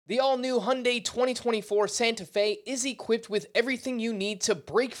The all-new Hyundai 2024 Santa Fe is equipped with everything you need to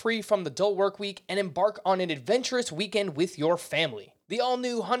break free from the dull work week and embark on an adventurous weekend with your family. The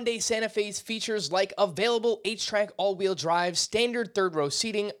all-new Hyundai Santa Fe's features like available H-Track all-wheel drive, standard third-row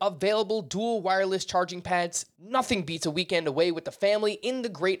seating, available dual wireless charging pads. Nothing beats a weekend away with the family in the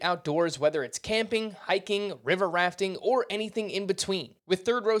great outdoors, whether it's camping, hiking, river rafting, or anything in between. With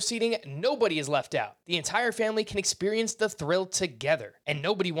third-row seating, nobody is left out. The entire family can experience the thrill together, and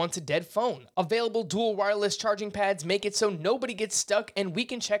nobody wants a dead phone. Available dual wireless charging pads make it so nobody gets stuck, and we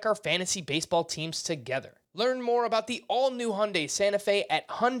can check our fantasy baseball teams together. Learn more about the all-new Hyundai Santa Fe at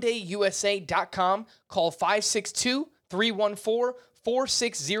HyundaiUSA.com. Call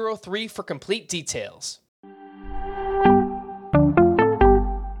 562-314-4603 for complete details.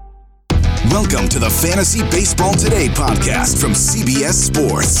 Welcome to the Fantasy Baseball Today podcast from CBS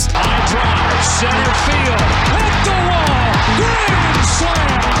Sports. High drive, center field, hit the wall, grand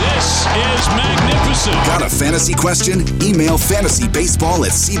slam. This is magnificent. Got a fantasy question? Email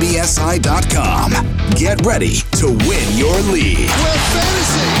fantasybaseball@cbsi.com. Get ready to win your league. Where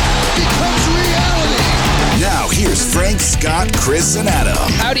fantasy becomes reality. Now here's Frank, Scott, Chris, and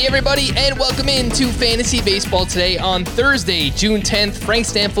Adam. Howdy, everybody, and welcome into Fantasy Baseball Today on Thursday, June 10th. Frank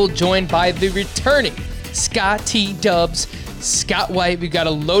Stanfield joined by the returning Scott T. Dubs, Scott White. We've got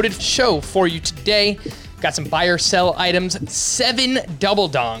a loaded show for you today. Got some buy or sell items, 7 double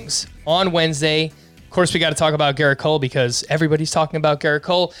dongs on Wednesday. Of course, we got to talk about Garrett Cole because everybody's talking about Garrett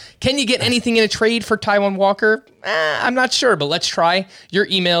Cole. Can you get anything in a trade for Taijuan Walker? I'm not sure, but let's try. Your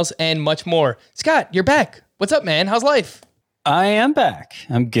emails and much more. Scott, you're back. What's up, man? How's life? I am back.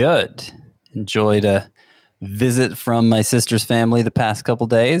 I'm good. Enjoyed a visit from my sister's family the past couple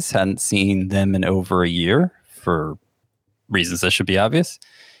days. Hadn't seen them in over a year for reasons that should be obvious.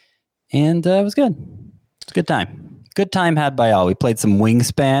 And it was good. It's a good time. Good time had by all. We played some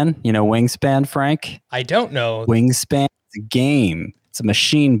Wingspan. You know Wingspan, Frank? I don't know. Wingspan is a game. It's a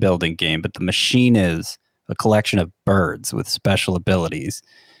machine building game, but the machine is a collection of birds with special abilities.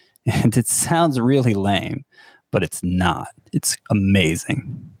 And it sounds really lame, but it's not. It's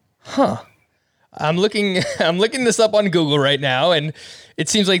amazing. Huh. I'm looking this up on Google right now, and it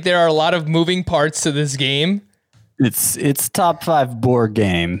seems like there are a lot of moving parts to this game. It's top 5 board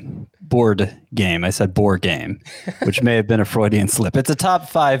game. I said board game, which may have been a Freudian slip. It's a top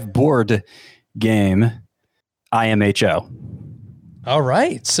 5 board game. IMHO. All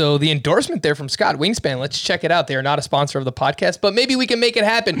right. So the endorsement there from Scott, Wingspan, let's check it out. They are not a sponsor of the podcast, but maybe we can make it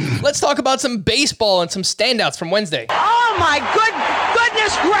happen. Let's talk about some baseball and some standouts from Wednesday. Oh, my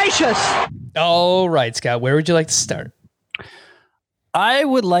goodness gracious. All right, Scott, where would you like to start? I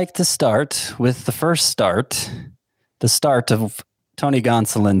would like to start with the first start, the start of Tony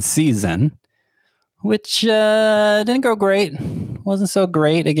Gonsolin's season, which didn't go great. Wasn't so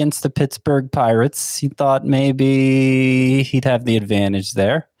great against the Pittsburgh Pirates. He thought maybe he'd have the advantage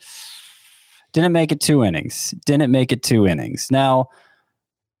there. Didn't make it 2 innings. Now,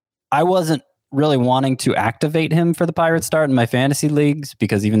 I wasn't really wanting to activate him for the Pirates start in my fantasy leagues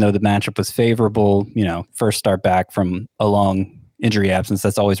because even though the matchup was favorable, first start back from a long injury absence,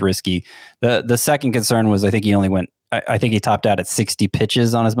 that's always risky. The second concern was I think he topped out at 60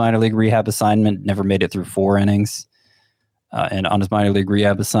 pitches on his minor league rehab assignment, never made it through 4 innings. And on his minor league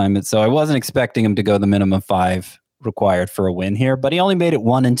rehab assignment. So I wasn't expecting him to go the minimum 5 required for a win here, but he only made it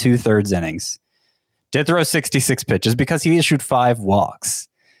 1 2/3 innings. Did throw 66 pitches because he issued 5 walks.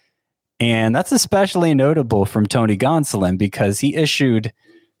 And that's especially notable from Tony Gonsolin because he issued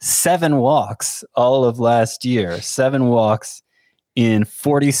 7 walks all of last year. 7 walks in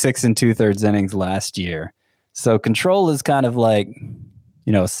 46 2/3 innings last year. So control is kind of like,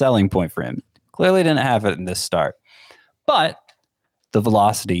 a selling point for him. Clearly didn't have it in this start. But the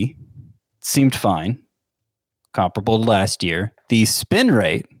velocity seemed fine, comparable to last year. The spin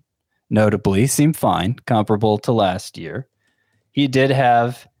rate, notably, seemed fine, comparable to last year. He did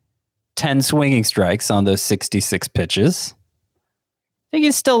have 10 swinging strikes on those 66 pitches. I think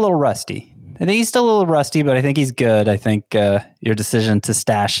he's still a little rusty. But I think he's good. I think your decision to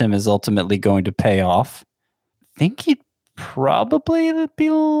stash him is ultimately going to pay off. I think he'd probably be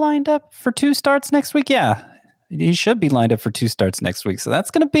lined up for 2 starts next week. Yeah. He should be lined up for 2 starts next week. So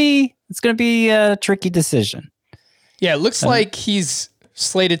it's going to be a tricky decision. Yeah, it looks like he's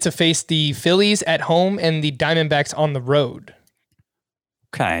slated to face the Phillies at home and the Diamondbacks on the road.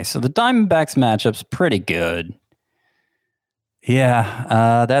 Okay, so the Diamondbacks matchup's pretty good.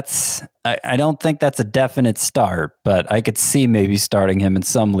 Yeah, I don't think that's a definite start, but I could see maybe starting him in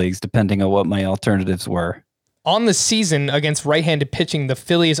some leagues depending on what my alternatives were. On the season against right-handed pitching, the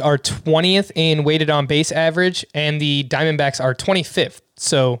Phillies are 20th in weighted on base average, and the Diamondbacks are 25th.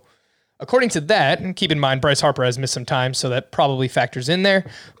 So according to that, and keep in mind Bryce Harper has missed some time, so that probably factors in there,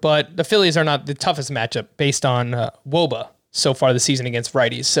 but the Phillies are not the toughest matchup based on WOBA so far this season against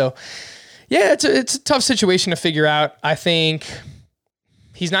righties. So yeah, it's a tough situation to figure out. I think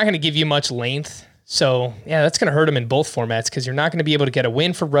he's not going to give you much length. So yeah, that's going to hurt him in both formats because you're not going to be able to get a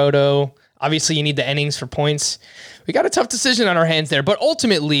win for Roto. Obviously, you need the innings for points. We got a tough decision on our hands there. But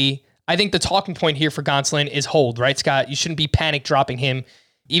ultimately, I think the talking point here for Gonsolin is hold, right, Scott? You shouldn't be panic dropping him,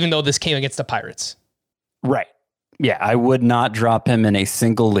 even though this came against the Pirates. Right. Yeah, I would not drop him in a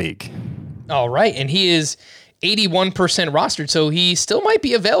single league. All right. And he is 81% rostered, so he still might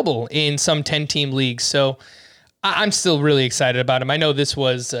be available in some 10-team leagues. So I'm still really excited about him. I know this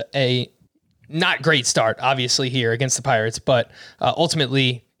was a not great start, obviously, here against the Pirates, but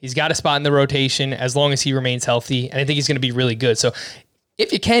ultimately, he's got a spot in the rotation as long as he remains healthy, and I think he's going to be really good. So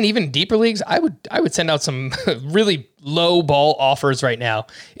if you can, even deeper leagues, I would send out some really low ball offers right now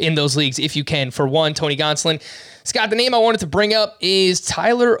in those leagues if you can. For one, Tony Gonsolin. Scott, the name I wanted to bring up is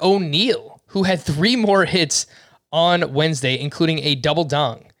Tyler O'Neill, who had 3 more hits on Wednesday, including a double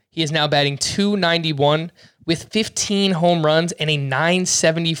dong. He is now batting .291 with 15 home runs and a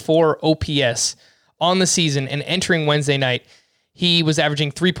 .974 OPS on the season. And entering Wednesday night, he was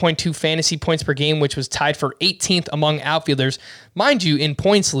averaging 3.2 fantasy points per game, which was tied for 18th among outfielders. Mind you, in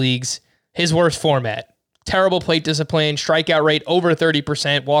points leagues, his worst format. Terrible plate discipline, strikeout rate over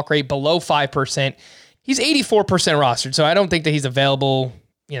 30%, walk rate below 5%. He's 84% rostered, so I don't think that he's available,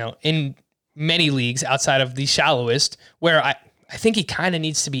 in many leagues outside of the shallowest, where I think he kind of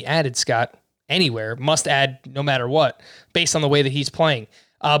needs to be added, Scott, anywhere. Must add no matter what, based on the way that he's playing.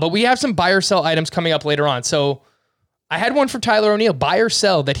 But we have some buy or sell items coming up later on. So I had one for Tyler O'Neill, buy or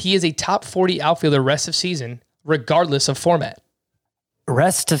sell, that he is a top 40 outfielder rest of season, regardless of format.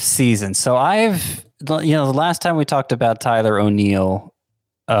 Rest of season. So the last time we talked about Tyler O'Neill,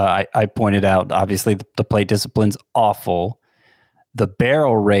 I pointed out, obviously, the plate discipline's awful. The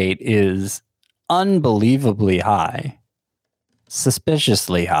barrel rate is unbelievably high,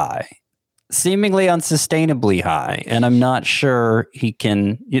 suspiciously high, seemingly unsustainably high. And I'm not sure he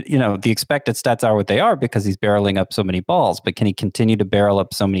can, the expected stats are what they are because he's barreling up so many balls, but can he continue to barrel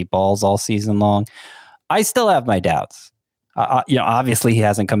up so many balls all season long? I still have my doubts. Obviously he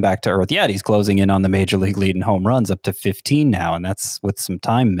hasn't come back to earth yet. He's closing in on the major league lead in home runs, up to 15 now, and that's with some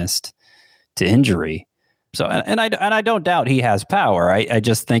time missed to injury. So, and I don't doubt he has power. I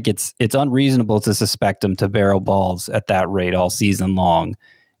just think it's unreasonable to suspect him to barrel balls at that rate all season long.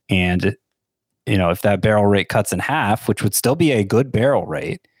 And, if that barrel rate cuts in half, which would still be a good barrel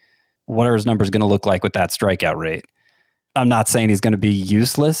rate, what are his numbers going to look like with that strikeout rate? I'm not saying he's going to be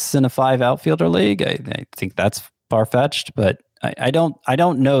useless in a 5 outfielder league. I think that's far-fetched, but I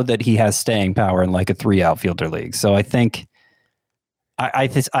don't know that he has staying power in like a 3 outfielder league. So I think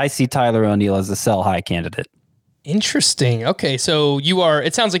I see Tyler O'Neill as a sell high candidate. Interesting. Okay, so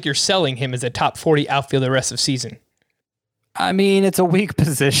it sounds like you're selling him as a top 40 outfielder the rest of season. I mean, it's a weak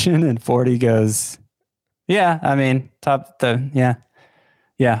position, and 40 goes, yeah, I mean, I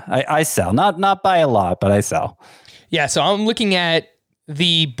sell. Not by a lot, but I sell. Yeah, so I'm looking at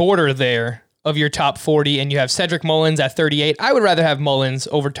the border there of your top 40, and you have Cedric Mullins at 38. I would rather have Mullins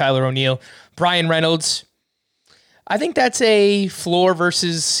over Tyler O'Neill. Brian Reynolds, I think that's a floor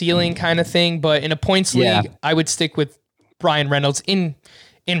versus ceiling kind of thing, but in a points league, I would stick with Brian Reynolds. In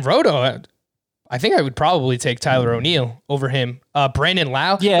Roto, I think I would probably take Tyler O'Neill over him. Brandon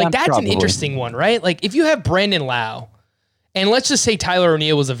Lau, that's probably an interesting one, right? Like if you have Brandon Lau, and let's just say Tyler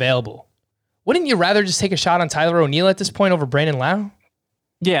O'Neill was available, wouldn't you rather just take a shot on Tyler O'Neill at this point over Brandon Lau?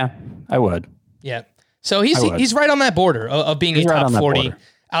 Yeah, I would. Yeah. So he's right on that border of being a top 40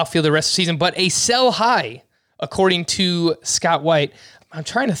 outfielder the rest of the season, but a sell high, according to Scott White. I'm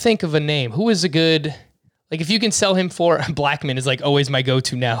trying to think of a name. Who is a good, if you can sell him for, Blackman is always my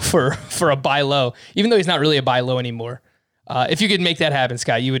go-to now for a buy low, even though he's not really a buy low anymore. If you could make that happen,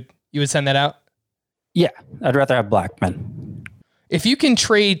 Scott, you would send that out? Yeah, I'd rather have Blackman. If you can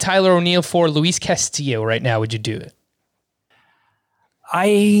trade Tyler O'Neill for Luis Castillo right now, would you do it?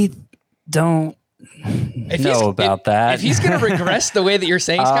 I don't know about that. If he's going to regress the way that you're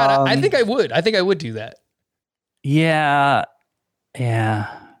saying, Scott, I think I would. I think I would do that. Yeah.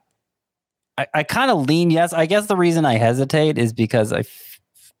 I kind of lean yes. I guess the reason I hesitate is because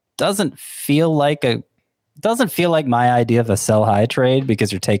doesn't feel like my idea of a sell high trade,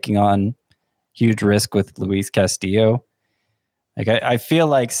 because you're taking on huge risk with Luis Castillo. I feel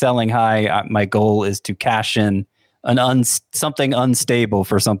like selling high, my goal is to cash in something unstable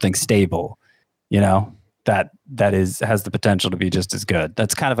for something stable, that has the potential to be just as good.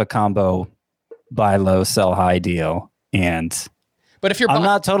 That's kind of a combo buy low, sell high deal. And but if you're I'm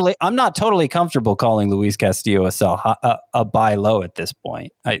not totally comfortable calling Luis Castillo a buy low at this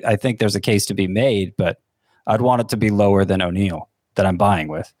point. I think there's a case to be made, but I'd want it to be lower than O'Neill that I'm buying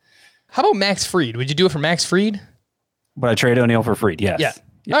with. How about Max Fried? Would you do it for Max Fried? Would I trade O'Neill for Fried? Yes.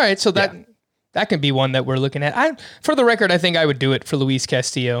 Yeah. All right. So that can be one that we're looking at. For the record, I think I would do it for Luis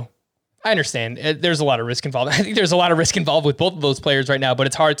Castillo. I understand there's a lot of risk involved. I think there's a lot of risk involved with both of those players right now, but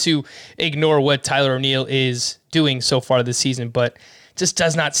it's hard to ignore what Tyler O'Neill is doing so far this season, but just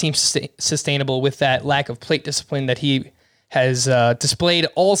does not seem sustainable with that lack of plate discipline that he has displayed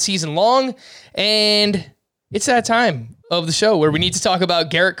all season long. And it's that time of the show where we need to talk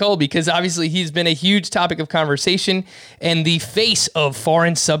about Garrett Cole, because obviously he's been a huge topic of conversation and the face of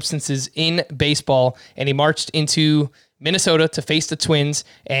foreign substances in baseball. And he marched into Minnesota to face the Twins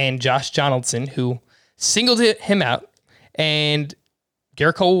and Josh Donaldson, who singled him out. And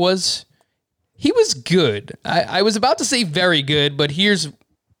Garrett Cole was good. I was about to say very good, but here's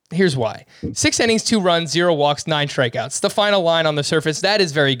why. 6 innings, 2 runs, 0 walks, 9 strikeouts. The final line on the surface, that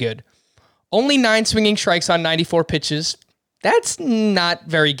is very good. Only 9 swinging strikes on 94 pitches. That's not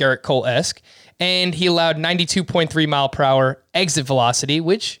very Garrett Cole-esque. And he allowed 92.3 mile per hour exit velocity,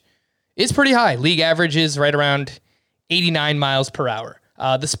 which is pretty high. League average is right around 89 miles per hour.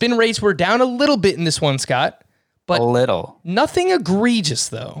 The spin rates were down a little bit in this one, Scott, but a little. Nothing egregious,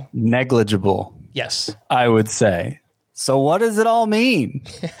 though. Negligible. Yes. I would say. So what does it all mean?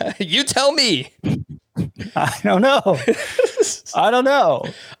 You tell me. I don't know.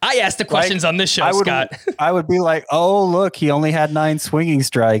 I asked the questions on this show, Scott. I would be like, oh, look, he only had 9 swinging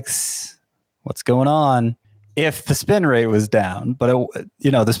strikes. What's going on? If the spin rate was down, but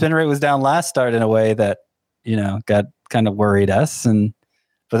the spin rate was down last start in a way that, got kind of worried us.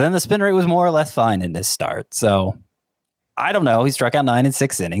 But then the spin rate was more or less fine in this start. So I don't know. He struck out 9 in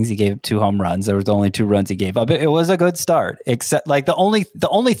 6 innings. He gave 2 home runs. There was only 2 runs he gave up. It was a good start, except like the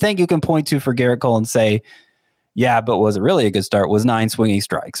only thing you can point to for Garrett Cole and say, yeah, but was it really a good start, was 9 swinging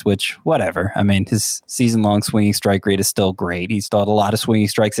strikes, which whatever. I mean, his season-long swinging strike rate is still great. He still had a lot of swinging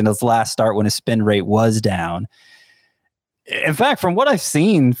strikes in his last start when his spin rate was down. In fact, from what I've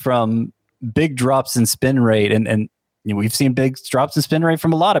seen from big drops in spin rate, and we've seen big drops in spin rate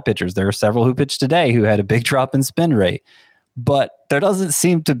from a lot of pitchers. There are several who pitched today who had a big drop in spin rate. But there doesn't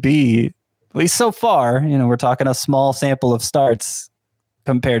seem to be, at least so far, we're talking a small sample of starts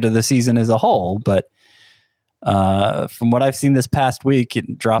compared to the season as a whole. But from what I've seen this past week,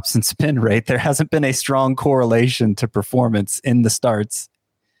 it drops in spin rate. There hasn't been a strong correlation to performance in the starts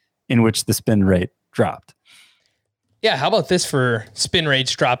in which the spin rate dropped. Yeah, how about this for spin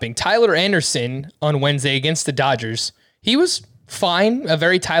rates dropping? Tyler Anderson on Wednesday against the Dodgers. He was fine, a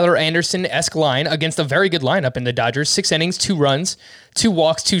very Tyler Anderson-esque line against a very good lineup in the Dodgers. 6 innings, 2 runs, 2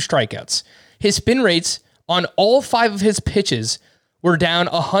 walks, 2 strikeouts. His spin rates on all 5 of his pitches were down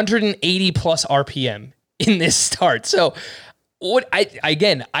 180 plus RPM in this start. So I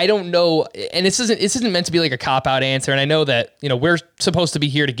don't know, and this isn't meant to be like a cop-out answer, and I know that we're supposed to be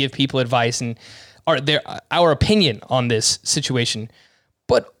here to give people advice and our opinion on this situation,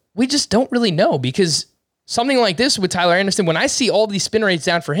 but we just don't really know, because something like this with Tyler Anderson, when I see all these spin rates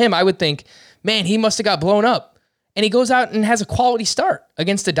down for him, I would think, man, he must have got blown up. And he goes out and has a quality start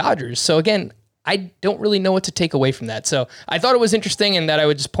against the Dodgers. So again, I don't really know what to take away from that. So I thought it was interesting and that I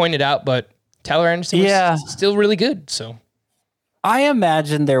would just point it out, but Tyler Anderson was still really good. So I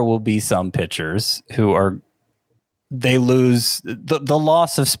imagine there will be some pitchers who they lose the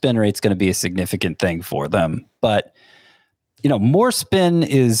loss of spin rate is going to be a significant thing for them. But, more spin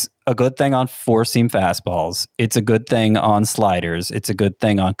is a good thing on 4-seam fastballs. It's a good thing on sliders. It's a good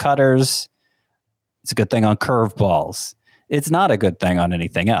thing on cutters. It's a good thing on curveballs. It's not a good thing on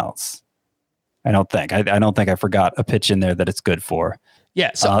anything else. I don't think. I don't think I forgot a pitch in there that it's good for.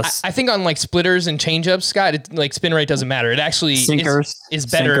 Yeah, so I think on like splitters and changeups, Scott, spin rate doesn't matter. It actually sinkers is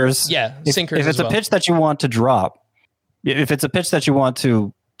better. Sinkers. Yeah, sinkers. If it's a pitch that you want to drop, if it's a pitch that you want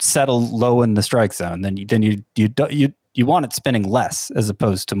to settle low in the strike zone, then you want it spinning less as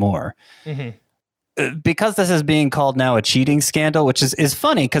opposed to more. Mm-hmm. Because this is being called now a cheating scandal, which is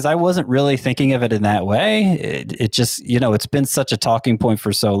funny because I wasn't really thinking of it in that way. It just, it's been such a talking point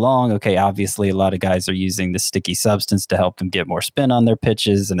for so long. Okay, obviously a lot of guys are using this sticky substance to help them get more spin on their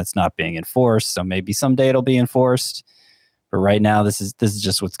pitches, and it's not being enforced. So maybe someday it'll be enforced. But right now, this is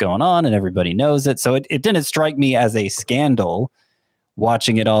just what's going on, and everybody knows it. So it didn't strike me as a scandal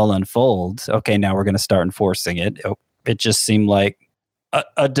watching it all unfold. Okay, now we're going to start enforcing it. It just seemed like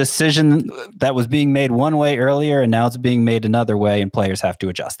a decision that was being made one way earlier, and now it's being made another way, and players have to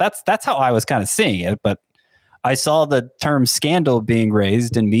adjust. That's how I was kind of seeing it. But I saw the term scandal being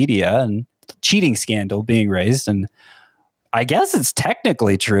raised in media and cheating scandal being raised. And I guess it's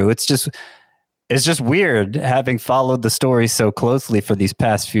technically true. It's just weird having followed the story so closely for these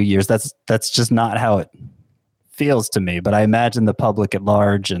past few years. That's just not how it feels to me. But I imagine the public at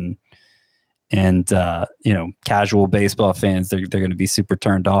large and casual baseball fans, they're going to be super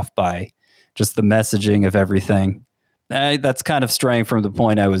turned off by just the messaging of everything. That's kind of straying from the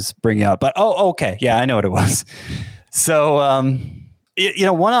point I was bringing up. But okay, yeah, I know what it was. So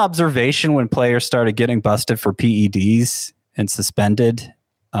one observation when players started getting busted for PEDs and suspended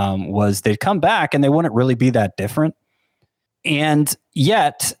was they'd come back and they wouldn't really be that different. And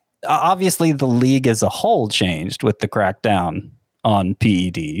yet, obviously, the league as a whole changed with the crackdown on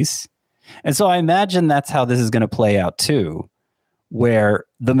PEDs. And so I imagine that's how this is going to play out too, where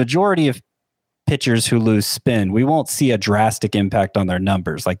the majority of pitchers who lose spin, we won't see a drastic impact on their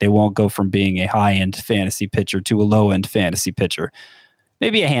numbers. Like they won't go from being a high-end fantasy pitcher to a low-end fantasy pitcher.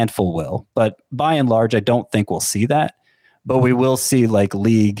 Maybe a handful will, but by and large, I don't think we'll see that. But we will see like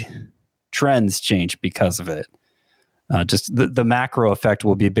league trends change because of it. Just the macro effect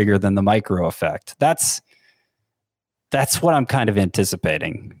will be bigger than the micro effect. That's what I'm kind of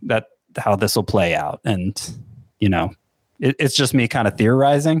anticipating, that how this will play out. And, it's just me kind of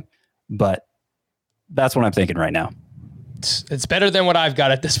theorizing, but that's what I'm thinking right now. It's better than what I've got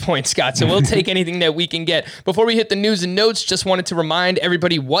at this point, Scott. So we'll take anything that we can get. Before we hit the news and notes, just wanted to remind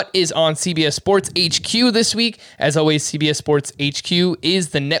everybody what is on CBS Sports HQ this week. As always, CBS Sports HQ is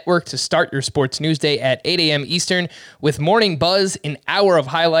the network to start your sports news day at 8 a.m. Eastern with Morning Buzz, an hour of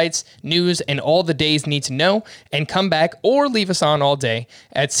highlights, news, and all the days need to know. And come back or leave us on all day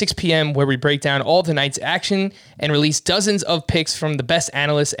at 6 p.m. where we break down all the night's action and release dozens of picks from the best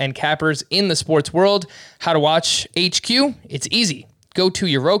analysts and cappers in the sports world. How to watch HQ? It's easy. Go to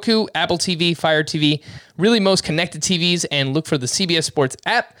your Roku, Apple TV, Fire TV, really most connected TVs, and look for the CBS Sports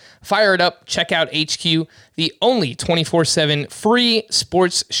app. Fire it up. Check out HQ, the only 24/7 free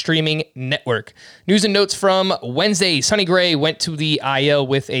sports streaming network. News and notes from Wednesday. Sonny Gray went to the IL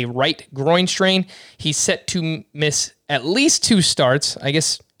with a right groin strain. He's set to miss at least 2 starts. I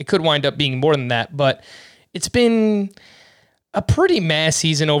guess it could wind up being more than that, but it's been a pretty meh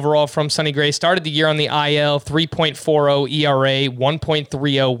season overall from Sonny Gray. Started the year on the IL, 3.40 ERA,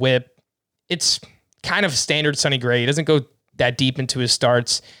 1.30 whip. It's kind of standard Sonny Gray. He doesn't go that deep into his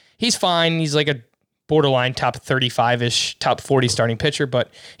starts. He's fine. He's like a borderline top 35-ish, top 40 starting pitcher, but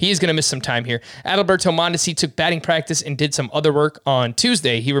he is going to miss some time here. Adalberto Mondesi took batting practice and did some other work on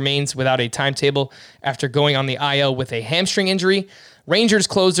Tuesday. He remains without a timetable after going on the IL with a hamstring injury. Rangers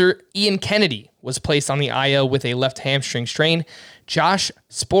closer Ian Kennedy was placed on the IL with a left hamstring strain. Josh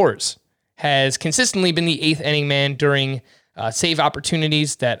Sborz has consistently been the 8th inning man during save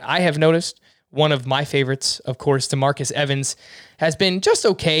opportunities that I have noticed. One of my favorites, of course, DeMarcus Evans, has been just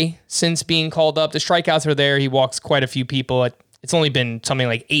okay since being called up. The strikeouts are there. He walks quite a few people. It's only been something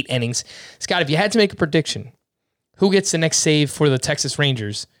like 8 innings. Scott, if you had to make a prediction, who gets the next save for the Texas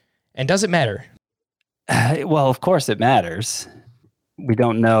Rangers? And does it matter? Well, of course it matters. We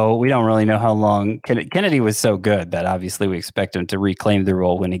don't know. We don't really know how long. Kennedy was so good that obviously we expect him to reclaim the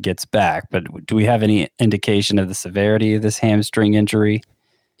role when he gets back. But do we have any indication of the severity of this hamstring injury?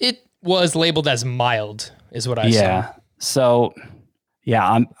 It was labeled as mild, is what I saw. Yeah. So,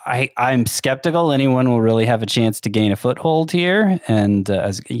 yeah, I'm skeptical anyone will really have a chance to gain a foothold here, and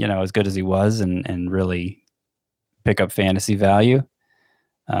as good as he was, and really pick up fantasy value.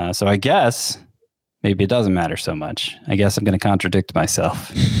 So I guess maybe it doesn't matter so much. I guess I'm going to contradict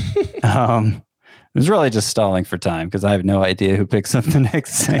myself. It was really just stalling for time because I have no idea who picks up the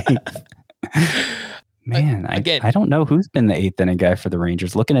next save. Man, I don't know who's been the 8th inning guy for the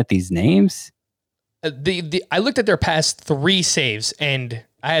Rangers. Looking at these names, I looked at their past 3 saves, and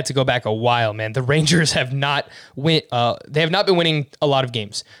I had to go back a while, man. The Rangers have not they have not been winning a lot of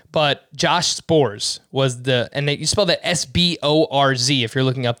games. But Josh Sborz was and you spell that Sborz if you're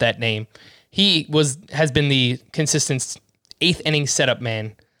looking up that name. He has been the consistent 8th inning setup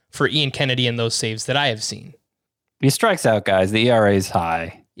man for Ian Kennedy in those saves that I have seen. He strikes out guys. The ERA is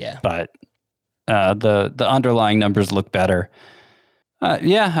high. Yeah. But the underlying numbers look better.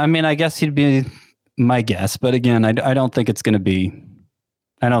 Yeah, I mean, I guess he'd be my guess. But again, I don't think it's going to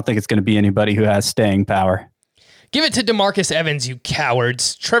be anybody who has staying power. Give it to DeMarcus Evans, you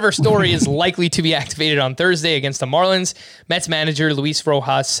cowards. Trevor Story is likely to be activated on Thursday against the Marlins. Mets manager Luis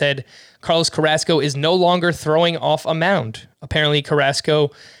Rojas said Carlos Carrasco is no longer throwing off a mound. Apparently,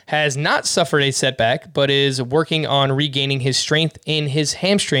 Carrasco has not suffered a setback, but is working on regaining his strength in his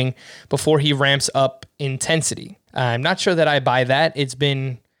hamstring before he ramps up intensity. I'm not sure that I buy that. It's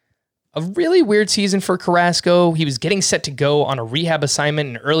been a really weird season for Carrasco. He was getting set to go on a rehab assignment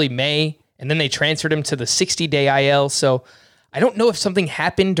in early May, and then they transferred him to the 60-day IL. So I don't know if something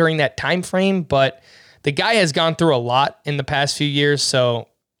happened during that time frame, but the guy has gone through a lot in the past few years. So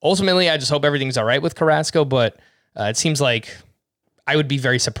ultimately, I just hope everything's all right with Carrasco, but it seems like I would be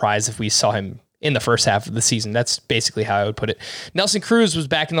very surprised if we saw him in the first half of the season. That's basically how I would put it. Nelson Cruz was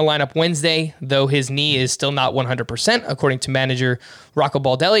back in the lineup Wednesday, though his knee is still not 100%, according to manager Rocco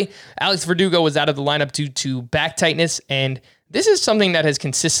Baldelli. Alex Verdugo was out of the lineup due to back tightness, and this is something that has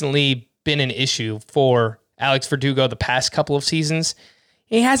consistently been an issue for Alex Verdugo the past couple of seasons.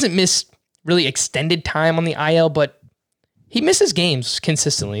 He hasn't missed really extended time on the IL, but he misses games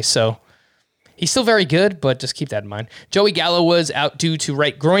consistently, so he's still very good, but just keep that in mind. Joey Gallo was out due to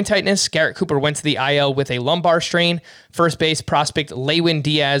right groin tightness. Garrett Cooper went to the IL with a lumbar strain. First base prospect Lewin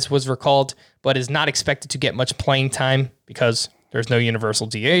Diaz was recalled, but is not expected to get much playing time because there's no universal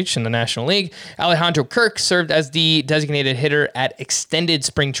DH in the National League. Alejandro Kirk served as the designated hitter at extended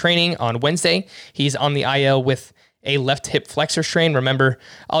spring training on Wednesday. He's on the IL with a left hip flexor strain. Remember,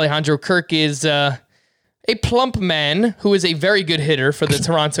 Alejandro Kirk is a plump man who is a very good hitter for the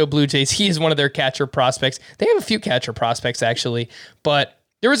Toronto Blue Jays. He is one of their catcher prospects. They have a few catcher prospects, actually, but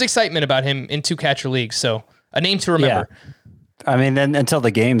there was excitement about him in 2 catcher leagues, so a name to remember. Yeah. I mean, then until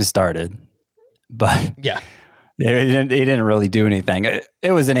the game started, but yeah, he didn't really do anything.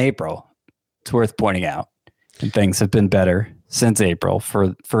 It was in April. It's worth pointing out, and things have been better since April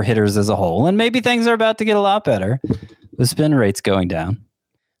for hitters as a whole, and maybe things are about to get a lot better. The spin rate's going down.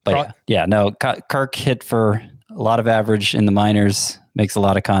 But Kirk hit for a lot of average in the minors, makes a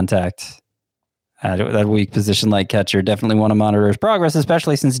lot of contact. That weak position like catcher, definitely want to monitor his progress,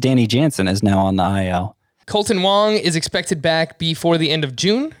 especially since Danny Jansen is now on the IL. Colton Wong is expected back before the end of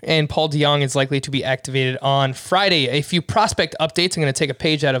June, and Paul DeJong is likely to be activated on Friday. A few prospect updates. I'm going to take a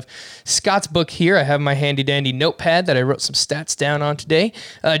page out of Scott's book here. I have my handy-dandy notepad that I wrote some stats down on today.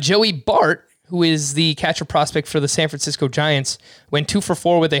 Joey Bart, who is the catcher prospect for the San Francisco Giants, went 2 for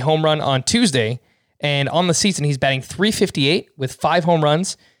 4 with a home run on Tuesday. And on the season, he's batting .358 with 5 home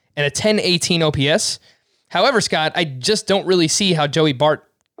runs and a .1018 OPS. However, Scott, I just don't really see how Joey Bart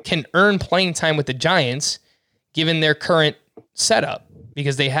can earn playing time with the Giants given their current setup,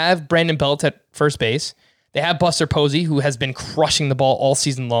 because they have Brandon Belt at first base. They have Buster Posey, who has been crushing the ball all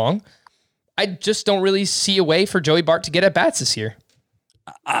season long. I just don't really see a way for Joey Bart to get at bats this year.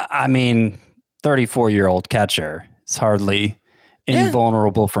 I mean, 34-year-old catcher is hardly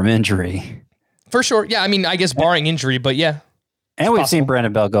invulnerable from injury. For sure. Yeah, I mean, I guess barring injury, but yeah. And we've seen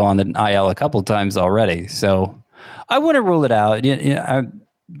Brandon Belt go on the IL a couple times already, so I wouldn't rule it out.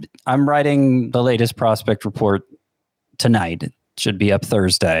 I'm writing the latest prospect report tonight. It should be up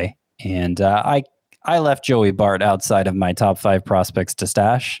Thursday, and I left Joey Bart outside of my top 5 prospects to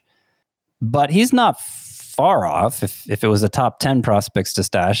stash, but he's not far off. If it was a top 10 prospects to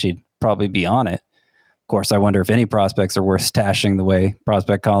stash, he'd probably be on it. Of course, I wonder if any prospects are worth stashing the way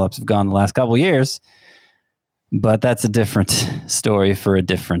prospect call-ups have gone the last couple of years. But that's a different story for a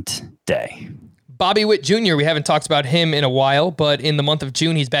different day. Bobby Witt Jr., we haven't talked about him in a while, but in the month of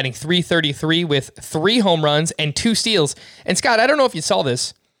June, he's batting .333 with 3 home runs and 2 steals. And Scott, I don't know if you saw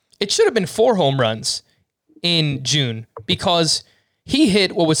this. It should have been 4 home runs in June, because he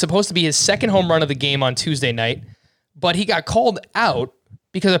hit what was supposed to be his second home run of the game on Tuesday night, but he got called out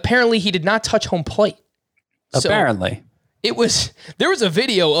because apparently he did not touch home plate. Apparently. So there was a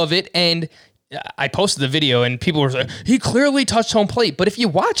video of it, and I posted the video, and people were like, he clearly touched home plate. But if you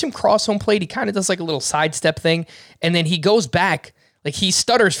watch him cross home plate, he kind of does like a little sidestep thing, and then he goes back, like he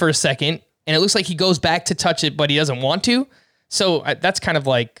stutters for a second, and it looks like he goes back to touch it, but he doesn't want to. So that's kind of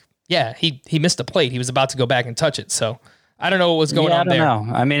like, yeah, he missed the plate. He was about to go back and touch it. So I don't know what was going on there. I don't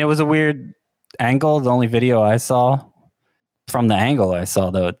know. I mean, it was a weird angle. The only video I saw, from the angle I saw,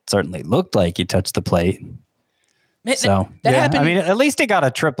 though, it certainly looked like he touched the plate. Man, so that happened. I mean, at least he got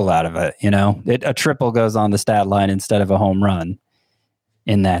a triple out of it. A triple goes on the stat line instead of a home run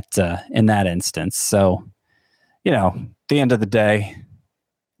in that instance. So, at the end of the day,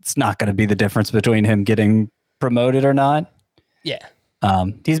 it's not going to be the difference between him getting promoted or not. Yeah.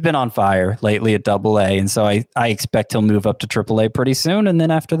 He's been on fire lately at AA, and so I expect he'll move up to AAA pretty soon, and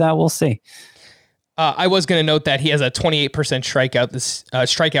then after that, we'll see. I was going to note that he has a 28%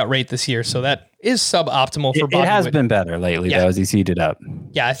 strikeout rate this year, so that is suboptimal for Bobby. It has been better lately, though, as he's heated up.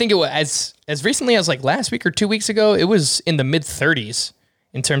 Yeah, I think it was as recently as like last week or 2 weeks ago, it was in the mid-30s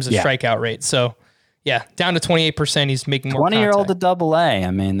in terms of strikeout rate. So, yeah, down to 28%. He's making more 20-year-old to AA. I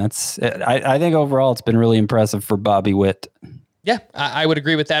mean, I think overall it's been really impressive for Bobby Witt. Yeah, I would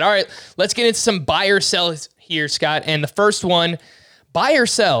agree with that. All right, let's get into some buy or sell here, Scott. And the first one, buy or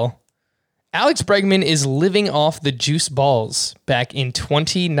sell Alex Bregman is living off the juice balls back in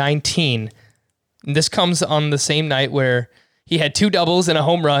 2019. This comes on the same night where he had 2 doubles and a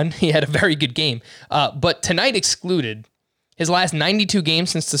home run. He had a very good game. But tonight excluded, his last 92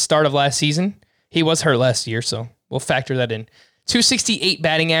 games since the start of last season, he was hurt last year, so we'll factor that in. 268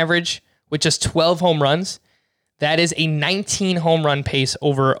 batting average with just 12 home runs. That is a 19 home run pace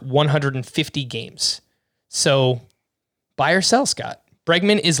over 150 games. So buy or sell, Scott.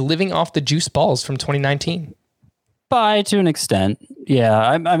 Bregman is living off the juice balls from 2019. Buy to an extent. Yeah.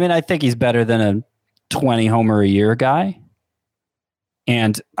 I mean, I think he's better than a 20 homer a year guy.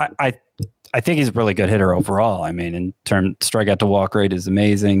 And I think he's a really good hitter overall. I mean, in terms strikeout to walk rate is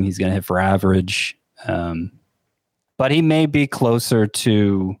amazing. He's going to hit for average. But he may be closer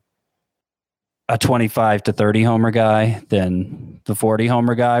to a 25 to 30 homer guy than the 40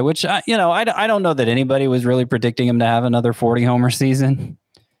 homer guy, which, I don't know that anybody was really predicting him to have another 40 homer season.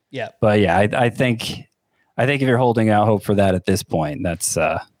 Yeah. But yeah, I think if you're holding out hope for that at this point, that's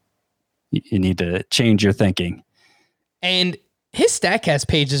you need to change your thinking. And his StatCast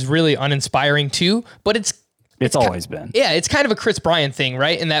page is really uninspiring too, but it's always been. Yeah, it's kind of a Chris Bryant thing,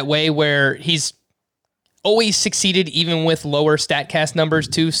 right? In that way where he's always succeeded even with lower StatCast numbers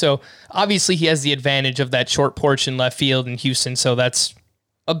too. So obviously he has the advantage of that short porch in left field in Houston. So that's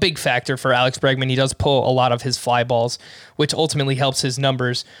a big factor for Alex Bregman. He does pull a lot of his fly balls, which ultimately helps his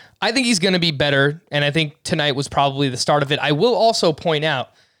numbers. I think he's going to be better. And I think tonight was probably the start of it. I will also point out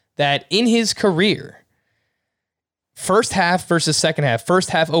that in his career, first half versus second half,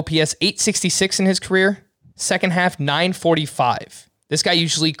 first half OPS 866 in his career, second half 945. This guy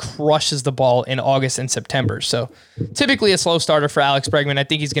usually crushes the ball in August and September. So typically a slow starter for Alex Bregman. I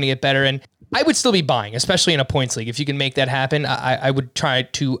think he's going to get better. And I would still be buying, especially in a points league. If you can make that happen, I would try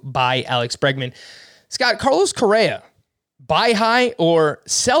to buy Alex Bregman. Scott, Carlos Correa, buy high or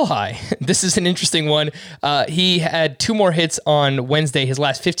sell high? This is an interesting one. He had 2 more hits on Wednesday. His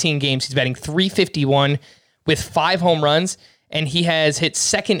last 15 games, he's batting .351 with 5 home runs. And he has hit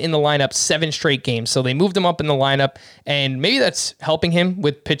second in the lineup 7 straight games. So they moved him up in the lineup, and maybe that's helping him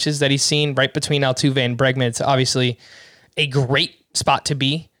with pitches that he's seen right between Altuve and Bregman. It's obviously a great spot to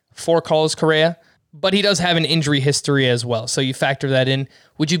be for Carlos Correa, but he does have an injury history as well. So you factor that in.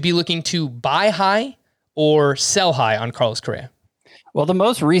 Would you be looking to buy high or sell high on Carlos Correa? Well, the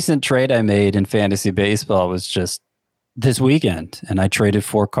most recent trade I made in fantasy baseball was just this weekend, and I traded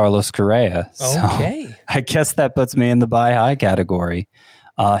for Carlos Correa. Okay. So I guess that puts me in the buy high category.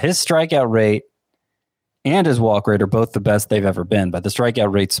 His strikeout rate and his walk rate are both the best they've ever been, but the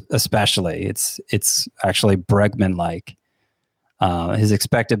strikeout rates especially, it's actually Bregman-like. His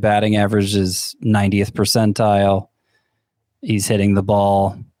expected batting average is 90th percentile. He's hitting the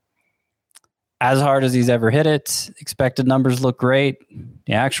ball as hard as he's ever hit it. Expected numbers look great.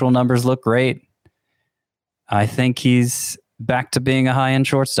 The actual numbers look great. I think he's back to being a high-end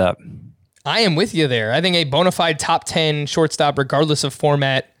shortstop. I am with you there. I think a bona fide top 10 shortstop, regardless of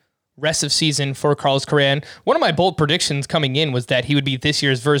format, rest of season for Carlos Correa. And one of my bold predictions coming in was that he would be this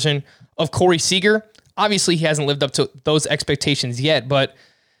year's version of Corey Seager. Obviously, he hasn't lived up to those expectations yet, but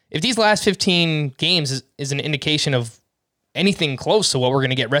if these last 15 games is an indication of anything close to what we're going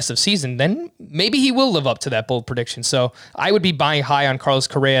to get rest of season, then maybe he will live up to that bold prediction. So I would be buying high on Carlos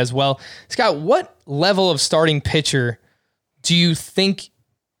Correa as well. Scott, what level of starting pitcher do you think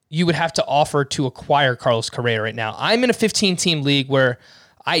you would have to offer to acquire Carlos Correa right now? I'm in a 15-team league where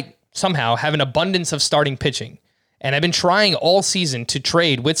I somehow have an abundance of starting pitching, and I've been trying all season to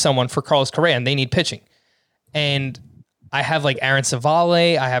trade with someone for Carlos Correa, and they need pitching. And I have like Aaron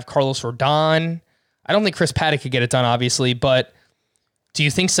Savale, I have Carlos Rodon. I don't think Chris Paddock could get it done, obviously, but do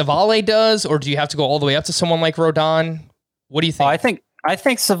you think Savale does, or do you have to go all the way up to someone like Rodon? What do you think? I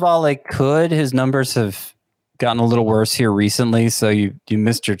think Savale could. His numbers have gotten a little worse here recently, so you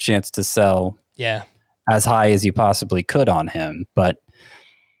missed your chance to sell as high as you possibly could on him. But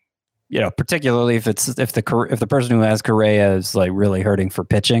particularly if the person who has Correa is like really hurting for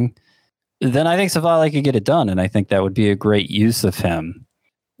pitching, then I think Savale could get it done, and I think that would be a great use of him.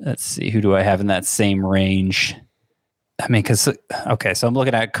 Let's see, who do I have in that same range? I mean, so I'm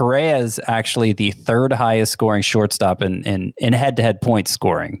looking at Correa is actually the 3rd highest scoring shortstop in head-to-head points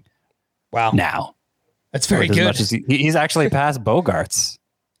scoring. Wow. Now. That's very good. Much as he's actually passed Bogarts.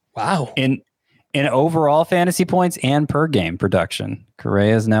 Wow. In overall fantasy points and per game production,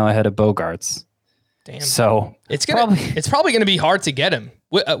 Correa is now ahead of Bogarts. Damn. So it's probably going to be hard to get him.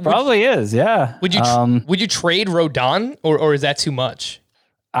 Probably is, yeah. Would you trade Rodon, or is that too much?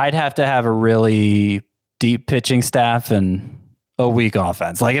 I'd have to have a really deep pitching staff and a weak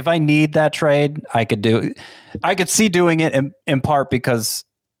offense. Like if I need that trade, I could see doing it in part because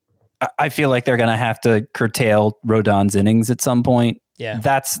I feel like they're going to have to curtail Rodon's innings at some point. Yeah.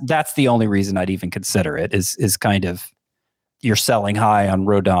 That's the only reason I'd even consider it is kind of you're selling high on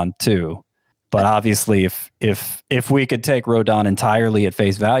Rodon too. But obviously if we could take Rodon entirely at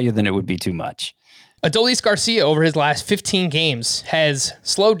face value, then it would be too much. Adolis Garcia over his last 15 games has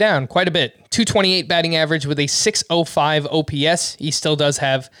slowed down quite a bit. 228 batting average with a 605 OPS. He still does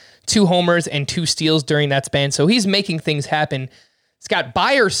have 2 homers and 2 steals during that span, so he's making things happen. Scott,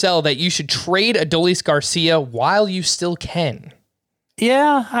 buy or sell that you should trade Adolis Garcia while you still can?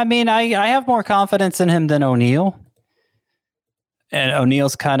 Yeah, I mean, I have more confidence in him than O'Neill. And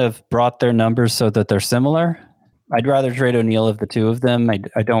O'Neill's kind of brought their numbers so that they're similar. I'd rather trade O'Neill of the two of them.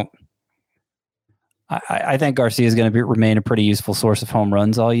 I think Garcia is going to remain a pretty useful source of home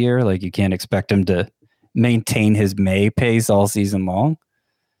runs all year. Like, you can't expect him to maintain his May pace all season long.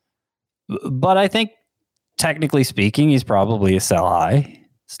 But I think, technically speaking, he's probably a sell high.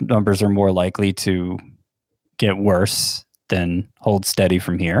 His numbers are more likely to get worse than hold steady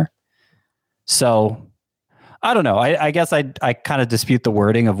from here. So, I don't know. I guess I kind of dispute the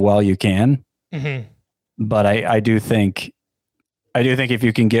wording of while you can. Mm-hmm. But I do think if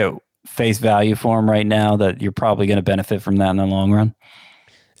you can get face value for him right now, that you're probably going to benefit from that in the long run.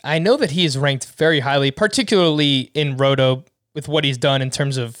 I know that he is ranked very highly, particularly in Roto, with what he's done in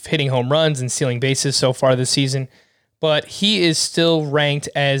terms of hitting home runs and stealing bases so far this season, but he is still ranked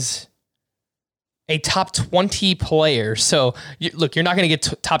as a top 20 player. So look, you're not going to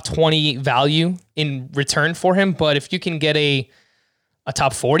get top 20 value in return for him, but if you can get a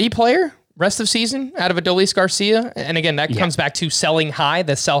top 40 player rest of season out of Adolis Garcia, and again, that comes back to selling high,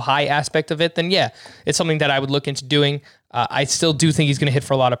 the sell high aspect of it, then yeah, it's something that I would look into doing. I still do think he's going to hit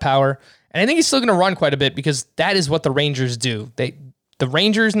for a lot of power. And I think he's still going to run quite a bit because that is what the Rangers do. The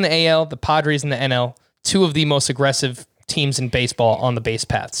Rangers in the AL, the Padres in the NL, 2 of the most aggressive teams in baseball on the base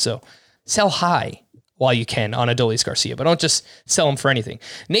path. So sell high while you can on Adolis Garcia, but don't just sell him for anything.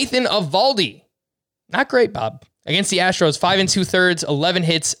 Nathan Eovaldi, not great, Bob. Against the Astros, 5 2/3, 11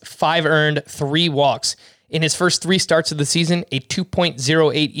 hits, 5 earned, 3 walks. In his first 3 starts of the season, a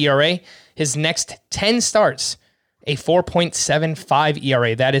 2.08 ERA. His next 10 starts, a 4.75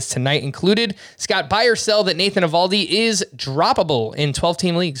 ERA. That is tonight included. Scott, buy or sell that Nathan Eovaldi is droppable in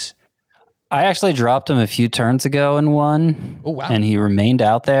 12-team leagues? I actually dropped him a few turns ago in one. Oh, wow. And he remained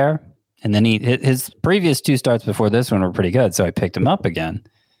out there. And then his previous 2 starts before this one were pretty good, so I picked him up again.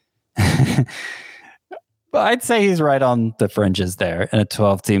 But I'd say he's right on the fringes there in a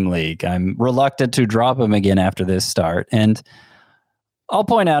 12-team league. I'm reluctant to drop him again after this start. And I'll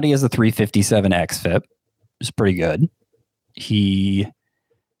point out he has a 357 xFIP. It's pretty good. He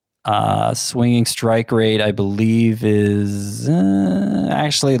swinging strike rate, I believe, is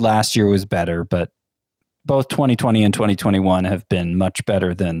actually last year was better, but both 2020 and 2021 have been much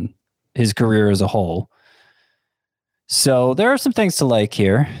better than his career as a whole. So there are some things to like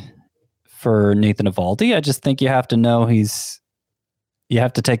here for Nathan Eovaldi. I just think you have to know you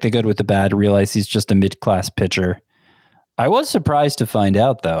have to take the good with the bad, realize he's just a mid-class pitcher. I was surprised to find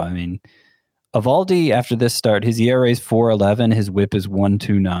out, though. I mean, Eovaldi, after this start, his ERA is 4.11, his WHIP is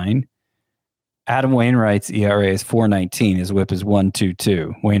 1.29. Adam Wainwright's ERA is 4.19, his WHIP is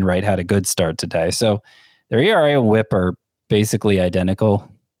 1.22. Wainwright had a good start today. So their ERA and WHIP are basically identical,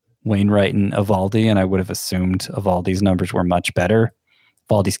 Wainwright and Eovaldi, and I would have assumed Eovaldi's numbers were much better.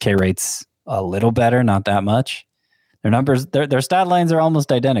 Eovaldi's K rate's a little better, not that much. Their numbers, their stat lines are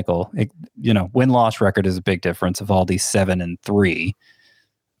almost identical. Win-loss record is a big difference. Eovaldi's 7-3,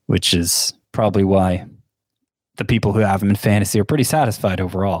 which is probably why the people who have him in fantasy are pretty satisfied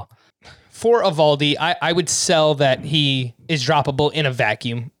overall. For Eovaldi, I would sell that he is droppable in a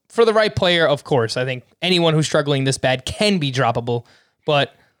vacuum. For the right player, of course. I think anyone who's struggling this bad can be droppable,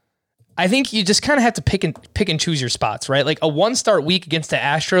 but I think you just kind of have to pick and choose your spots, right? Like a 1-start week against the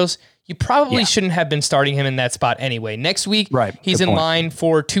Astros, you probably shouldn't have been starting him in that spot anyway. Next week, he's in line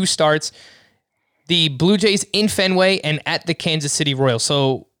for 2 starts. The Blue Jays in Fenway and at the Kansas City Royals.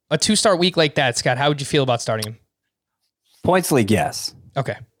 So a 2-start week like that, Scott, how would you feel about starting him? Points league, yes.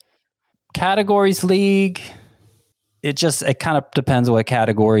 Okay. Categories league, it kind of depends what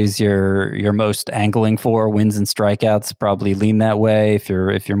categories you're most angling for. Wins and strikeouts probably lean that way. If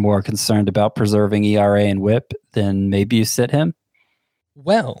you're more concerned about preserving ERA and WHIP, then maybe you sit him.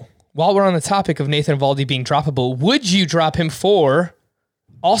 Well, while we're on the topic of Nathan Eovaldi being droppable, would you drop him for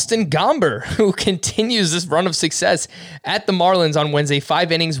Austin Gomber, who continues this run of success at the Marlins on Wednesday?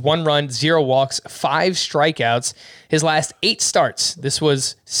 5 innings, 1 run, 0 walks, 5 strikeouts. His last 8 starts, this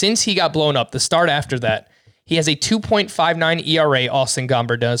was since he got blown up, the start after that, he has a 2.59 ERA, Austin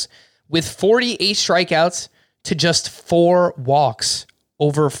Gomber does, with 48 strikeouts to just 4 walks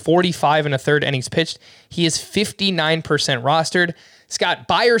over 45 and a third innings pitched. He is 59% rostered. Scott,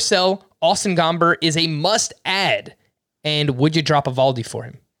 buy or sell, Austin Gomber is a must-add. And would you drop Eovaldi for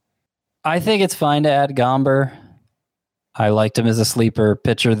him? I think it's fine to add Gomber. I liked him as a sleeper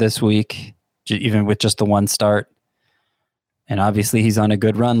pitcher this week, even with just the one start. And obviously he's on a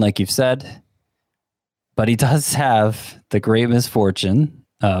good run, like you've said. But he does have the great misfortune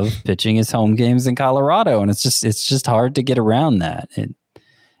of pitching his home games in Colorado. And it's just hard to get around that.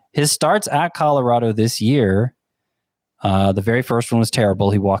 His starts at Colorado this year, the very first one was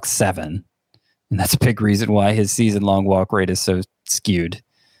terrible. He walked 7. And that's a big reason why his season-long walk rate is so skewed.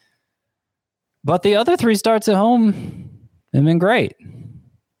 But the other 3 starts at home have been great.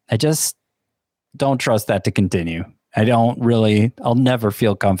 I just don't trust that to continue. I'll never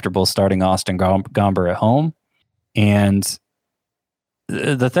feel comfortable starting Austin Gomber at home. And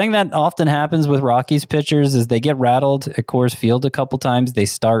the thing that often happens with Rockies pitchers is they get rattled at Coors Field a couple times.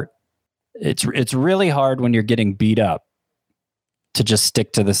 It's really hard when you're getting beat up to just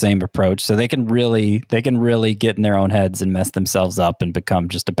stick to the same approach. So they can really get in their own heads and mess themselves up and become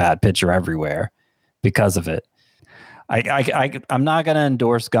just a bad pitcher everywhere because of it. I'm not going to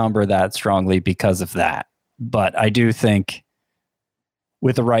endorse Gomber that strongly because of that, but I do think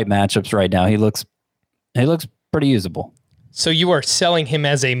with the right matchups right now, he looks pretty usable. So you are selling him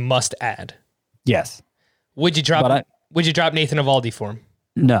as a must add. Yes. Would you drop Nathan Eovaldi for him?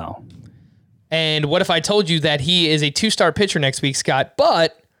 No. And what if I told you that he is a 2-star pitcher next week, Scott,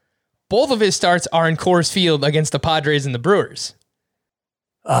 but both of his starts are in Coors Field against the Padres and the Brewers?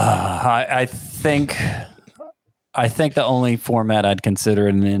 I think the only format I'd consider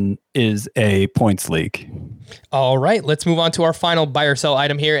it in is a points league. All right, let's move on to our final buy or sell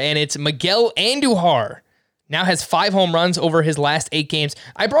item here, and it's Miguel Andujar. Now has 5 home runs over his last 8 games.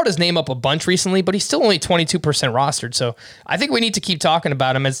 I brought his name up a bunch recently, but he's still only 22% rostered. So I think we need to keep talking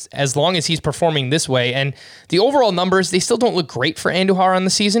about him as long as he's performing this way. And the overall numbers, they still don't look great for Andujar on the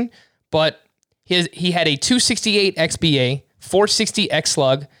season, but he had a 268 XBA, 460 X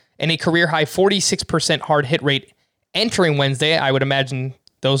slug, and a career high 46% hard hit rate entering Wednesday. I would imagine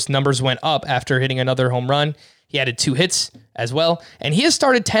those numbers went up after hitting another home run. He added 2 hits as well, and he has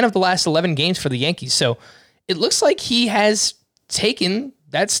started 10 of the last 11 games for the Yankees. So it looks like he has taken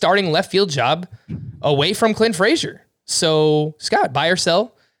that starting left field job away from Clint Frazier. So, Scott, buy or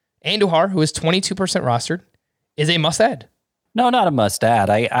sell, Andujar, who is 22% rostered, is a must-add. No, not a must-add.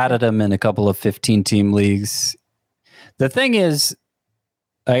 I added him in a couple of 15-team leagues. The thing is,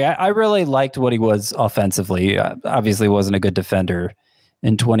 I really liked what he was offensively. Obviously, wasn't a good defender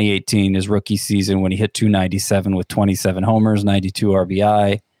in 2018, his rookie season, when he hit 297 with 27 homers, 92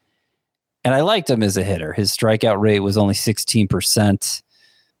 RBI. And I liked him as a hitter. His strikeout rate was only 16%.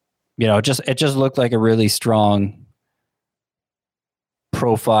 It just looked like a really strong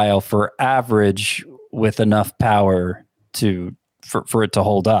profile for average with enough power for it to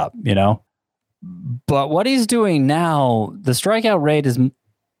hold up, But what he's doing now, the strikeout rate is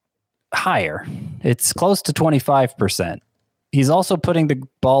higher. It's close to 25%. He's also putting the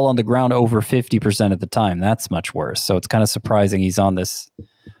ball on the ground over 50% of the time. That's much worse. So it's kind of surprising he's on this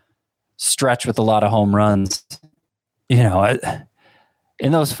stretch with a lot of home runs. In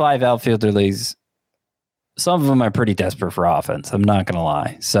those 5 outfielder leagues, some of them are pretty desperate for offense. I'm not going to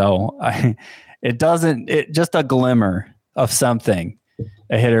lie. So just a glimmer of something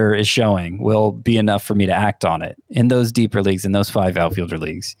a hitter is showing will be enough for me to act on it in those deeper leagues, in those 5 outfielder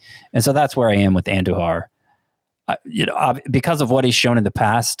leagues. And so that's where I am with Andujar. Because of what he's shown in the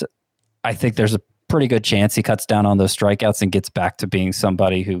past, I think there's a pretty good chance he cuts down on those strikeouts and gets back to being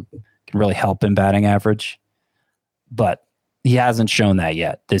somebody who can really help in batting average. But he hasn't shown that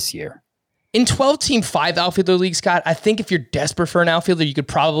yet this year. In 12-team 5 outfielder league, Scott, I think if you're desperate for an outfielder, you could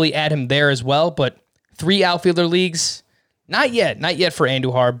probably add him there as well. But 3 outfielder leagues, not yet for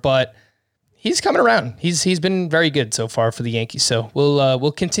Andujar, but he's coming around. He's been very good so far for the Yankees. So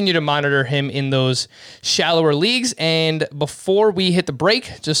we'll continue to monitor him in those shallower leagues. And before we hit the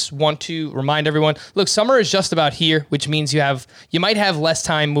break, just want to remind everyone, look, summer is just about here, which means you might have less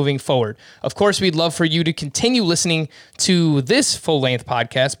time moving forward. Of course, we'd love for you to continue listening to this full-length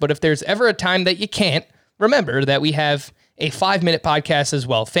podcast, but if there's ever a time that you can't, remember that we have a 5-minute podcast as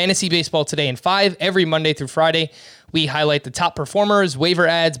well. Fantasy Baseball Today in 5 every Monday through Friday. We highlight the top performers, waiver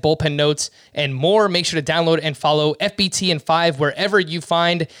ads, bullpen notes, and more. Make sure to download and follow FBT in 5 wherever you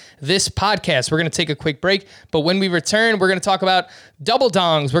find this podcast. We're going to take a quick break, but when we return, we're going to talk about double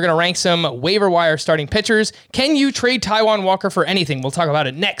dongs. We're going to rank some waiver wire starting pitchers. Can you trade Taijuan Walker for anything? We'll talk about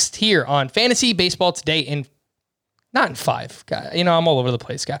it next here on Fantasy Baseball Today not in 5. God, I'm all over the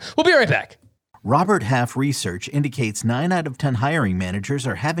place, guys. We'll be right back. Robert Half research indicates 9 out of 10 hiring managers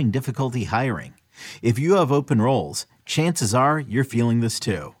are having difficulty hiring. If you have open roles, chances are you're feeling this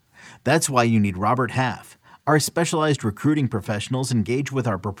too. That's why you need Robert Half. Our specialized recruiting professionals engage with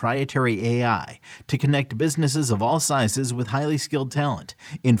our proprietary AI to connect businesses of all sizes with highly skilled talent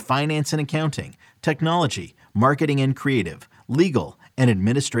in finance and accounting, technology, marketing and creative, legal, and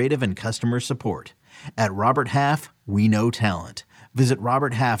administrative and customer support. At Robert Half, we know talent. Visit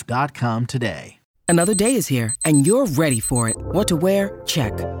roberthalf.com today. Another day is here, and you're ready for it. What to wear?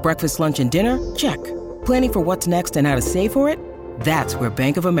 Check. Breakfast, lunch, and dinner? Check. Planning for what's next and how to save for it? That's where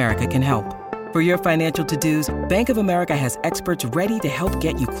Bank of America can help. For your financial to-dos, Bank of America has experts ready to help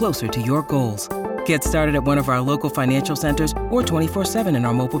get you closer to your goals. Get started at one of our local financial centers or 24/7 in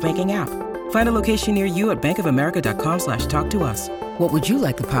our mobile banking app. Find a location near you at bankofamerica.com/talktous. What would you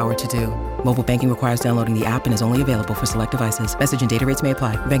like the power to do? Mobile banking requires downloading the app and is only available for select devices. Message and data rates may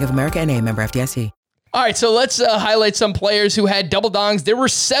apply. Bank of America N.A., member FDIC. All right, so let's highlight some players who had double dongs. There were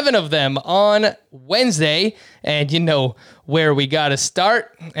 7 of them on Wednesday, and you know where we got to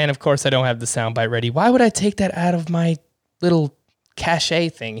start. And of course, I don't have the soundbite ready. Why would I take that out of my little cachet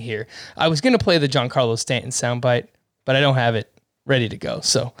thing here? I was going to play the Giancarlo Stanton soundbite, but I don't have it ready to go.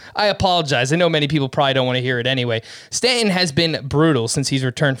 So I apologize. I know many people probably don't want to hear it anyway. Stanton has been brutal since he's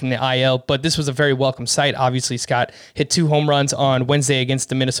returned from the IL, but this was a very welcome sight. Obviously, Scott hit 2 home runs on Wednesday against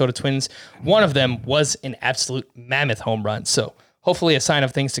the Minnesota Twins. One of them was an absolute mammoth home run. So hopefully a sign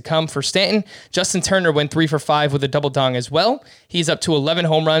of things to come for Stanton. Justin Turner went 3 for 5 with a double dong as well. He's up to 11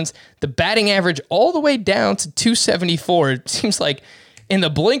 home runs. The batting average all the way down to 274. It seems like in the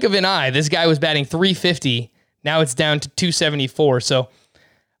blink of an eye, this guy was batting 350. Now it's down to 274. So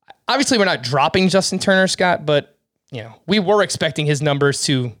obviously we're not dropping Justin Turner, Scott, but you know, we were expecting his numbers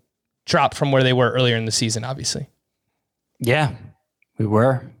to drop from where they were earlier in the season, obviously. Yeah, we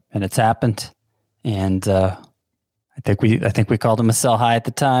were, and it's happened. And I think we called him a sell high at the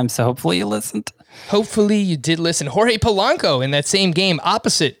time, so hopefully you listened. Hopefully you did listen. Jorge Polanco in that same game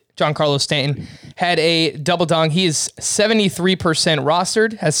opposite Giancarlo Stanton had a double dong. He is 73%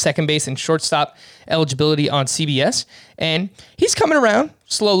 rostered, has second base and shortstop eligibility on CBS, and he's coming around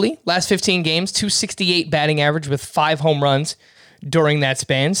slowly. Last 15 games, 268 batting average with 5 home runs during that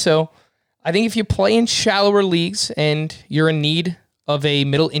span. So I think if you play in shallower leagues and you're in need of a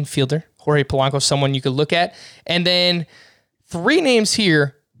middle infielder, Jorge Polanco is someone you could look at. And then 3 names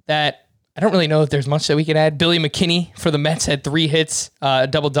here that I don't really know if there's much that we could add. Billy McKinney for the Mets had 3 hits,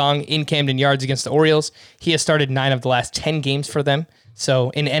 double dong in Camden Yards against the Orioles. He has started 9 of the last 10 games for them.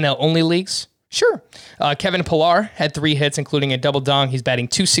 So in NL-only leagues, sure. Kevin Pillar had 3 hits, including a double dong. He's batting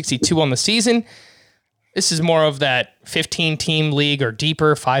 262 on the season. This is more of that 15-team league or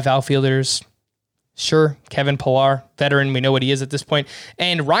deeper, 5 outfielders. Sure, Kevin Pillar, veteran. We know what he is at this point.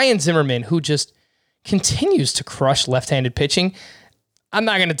 And Ryan Zimmerman, who just continues to crush left-handed pitching. I'm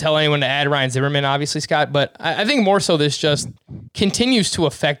not going to tell anyone to add Ryan Zimmerman, obviously, Scott, but I think more so this just continues to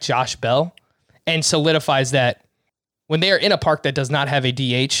affect Josh Bell and solidifies that when they are in a park that does not have a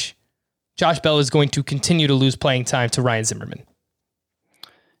DH, Josh Bell is going to continue to lose playing time to Ryan Zimmerman.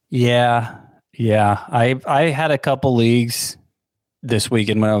 Yeah. I had a couple leagues this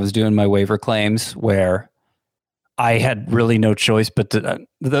weekend when I was doing my waiver claims where I had really no choice but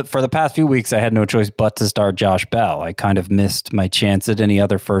for the past few weeks, I had no choice but to start Josh Bell. I kind of missed my chance at any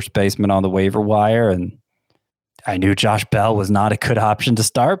other first baseman on the waiver wire, and I knew Josh Bell was not a good option to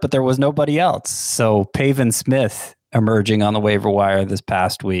start, but there was nobody else. So Pavin Smith emerging on the waiver wire this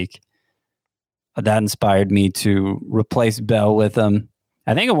past week, that inspired me to replace Bell with him.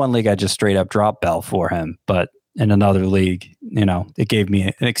 I think in one league I just straight up dropped Bell for him, but in another league, it gave me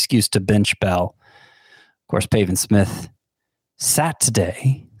an excuse to bench Bell. Of course, Pavin Smith sat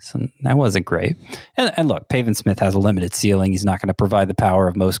today, so that wasn't great. And look, Pavin Smith has a limited ceiling. He's not going to provide the power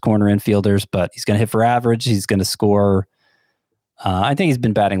of most corner infielders, but he's going to hit for average. He's going to score. I think he's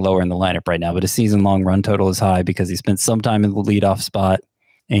been batting lower in the lineup right now, but his season-long run total is high because he spent some time in the leadoff spot.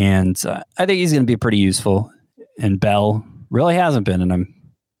 And I think he's going to be pretty useful. And Bell really hasn't been, and I'm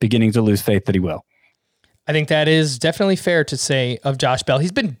beginning to lose faith that he will. I think that is definitely fair to say of Josh Bell.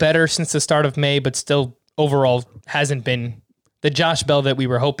 He's been better since the start of May, but still overall hasn't been the Josh Bell that we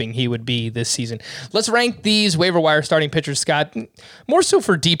were hoping he would be this season. Let's rank these waiver wire starting pitchers, Scott. More so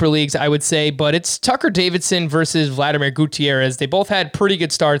for deeper leagues, I would say, but it's Tucker Davidson versus Vladimir Gutierrez. They both had pretty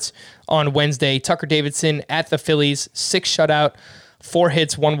good starts on Wednesday. Tucker Davidson at the Phillies, 6 shutout, 4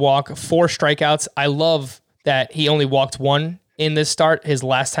 hits, 1 walk, 4 strikeouts. I love that he only walked 1 in this start. His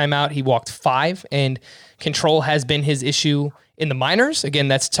last time out, he walked 5, and control has been his issue in the minors. Again,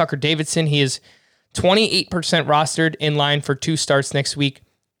 that's Tucker Davidson. He is 28% rostered, in line for 2 starts next week.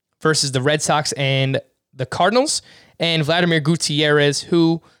 versus the Red Sox and the Cardinals. And Vladimir Gutierrez,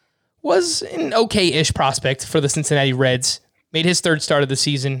 who was an okay-ish prospect for the Cincinnati Reds, made his third start of the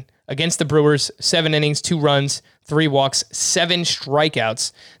season against the Brewers, 7 innings, 2 runs, 3 walks, 7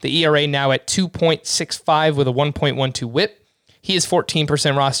 strikeouts. The ERA now at 2.65 with a 1.12 whip. He is 14%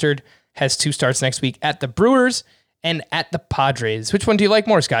 rostered, has 2 starts next week at the Brewers and at the Padres. Which one do you like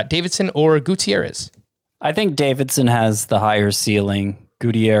more, Scott, Davidson or Gutierrez? I think Davidson has the higher ceiling.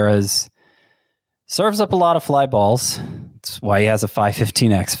 Gutierrez serves up a lot of fly balls. That's why he has a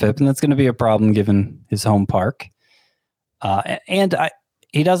 515 xFIP, and that's going to be a problem given his home park.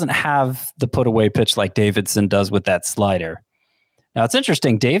 He doesn't have the put-away pitch like Davidson does with that slider. Now, it's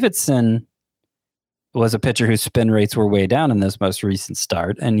interesting. Davidson was a pitcher whose spin rates were way down in this most recent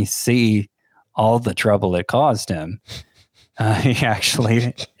start, and you see all the trouble it caused him. He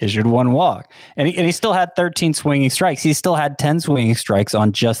actually issued 1 walk, and he still had 13 swinging strikes. He still had 10 swinging strikes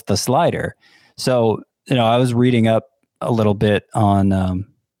on just the slider. So, I was reading up a little bit on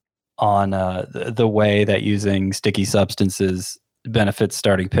the way that using sticky substances benefits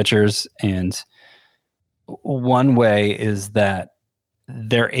starting pitchers, and one way is that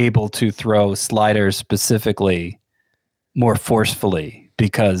they're able to throw sliders specifically more forcefully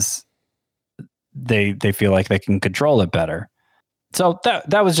because they feel like they can control it better. So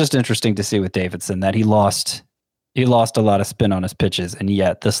that was just interesting to see with Davidson, that he lost a lot of spin on his pitches, and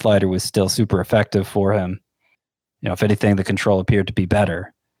yet the slider was still super effective for him. If anything, the control appeared to be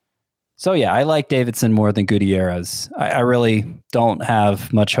better. So yeah, I like Davidson more than Gutierrez. I really don't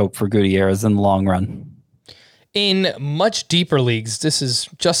have much hope for Gutierrez in the long run. In much deeper leagues, this is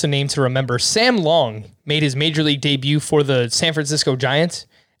just a name to remember. Sam Long made his major league debut for the San Francisco Giants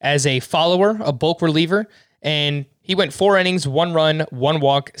as a follower, a bulk reliever, and he went 4 innings, 1 run, 1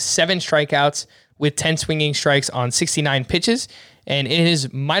 walk, 7 strikeouts with 10 swinging strikes on 69 pitches. And in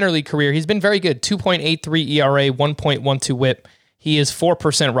his minor league career, he's been very good. 2.83 ERA, 1.12 whip. He is 4%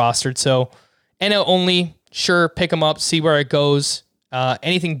 rostered. So NL only, sure, pick him up, see where it goes.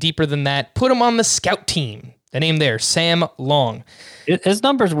 Anything deeper than that, put him on the scout team. The name there, Sam Long. His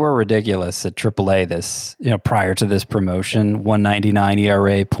numbers were ridiculous at AAA this, prior to this promotion. 199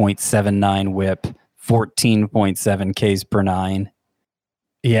 ERA, 0.79 whip, 14.7 Ks per 9.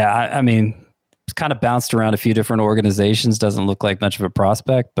 Yeah, I mean, it's kind of bounced around a few different organizations. Doesn't look like much of a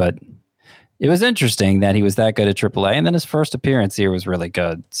prospect, but it was interesting that he was that good at AAA. And then his first appearance here was really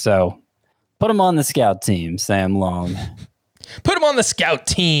good. So put him on the scout team, Sam Long. Put him on the scout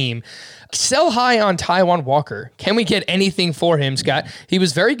team. Sell high on Taijuan Walker. Can we get anything for him, Scott? He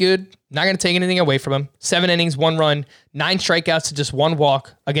was very good. Not going to take anything away from him. 7 innings, 1 run, 9 strikeouts to just 1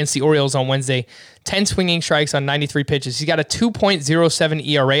 walk against the Orioles on Wednesday. 10 swinging strikes on 93 pitches. He's got a 2.07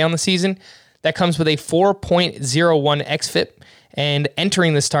 ERA on the season. That comes with a 4.01 xFIP. And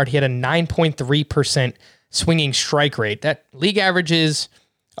entering the start, he had a 9.3% swinging strike rate. That league average is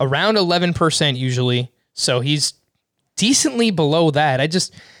around 11% usually. So he's decently below that.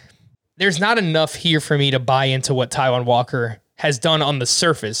 There's not enough here for me to buy into what Taijuan Walker has done on the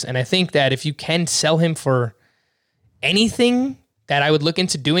surface. And I think that if you can sell him for anything, that I would look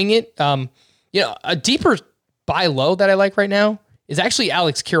into doing it. A deeper buy low that I like right now is actually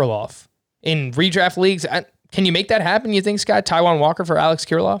Alex Kirilloff in redraft leagues. Can you make that happen, you think, Scott? Taijuan Walker for Alex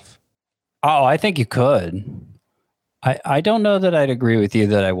Kirilloff? Oh, I think you could. I don't know that I'd agree with you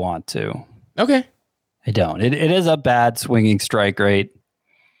that I want to. Okay. I don't. It is a bad swinging strike rate.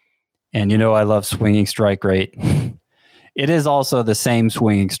 And I love swinging strike rate. It is also the same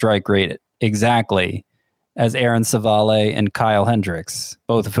swinging strike rate exactly as Aaron Savale and Kyle Hendricks,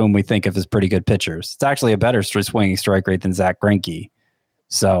 both of whom we think of as pretty good pitchers. It's actually a better swinging strike rate than Zach Greinke.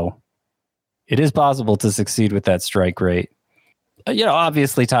 So it is possible to succeed with that strike rate.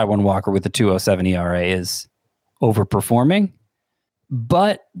 Obviously Taijuan Walker with the 2.07 ERA is overperforming,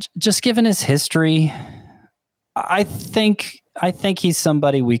 but just given his history, I think he's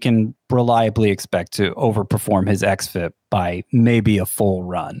somebody we can reliably expect to overperform his xFIP by maybe a full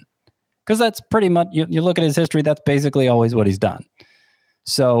run. Because that's pretty much, you look at his history, that's basically always what he's done.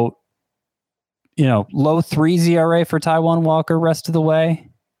 So, low 3s ERA for Taijuan Walker rest of the way,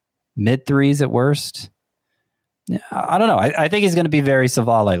 mid 3s at worst. I don't know. I think he's going to be very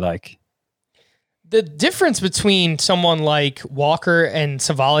Savale-like. The difference between someone like Walker and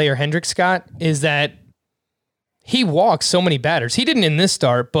Savale or Hendricks, Scott, is that he walks so many batters. He didn't in this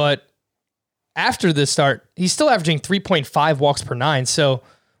start, but after this start, he's still averaging 3.5 walks per 9. So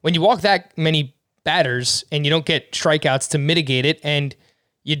when you walk that many batters and you don't get strikeouts to mitigate it, and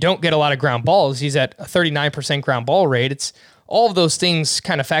you don't get a lot of ground balls, he's at a 39% ground ball rate. It's all of those things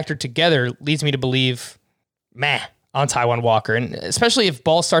kind of factored together leads me to believe, on Taijuan Walker, and especially if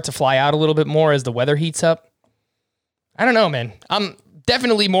balls start to fly out a little bit more as the weather heats up. I don't know, man. I'm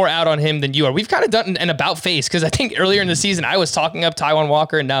definitely more out on him than you are. We've kind of done an about face because I think earlier in the season I was talking up Taijuan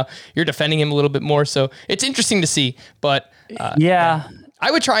Walker, and now you're defending him a little bit more. So it's interesting to see. But I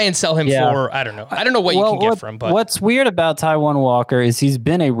would try and sell him for, I don't know. I don't know what you can get from him. But what's weird about Taijuan Walker is he's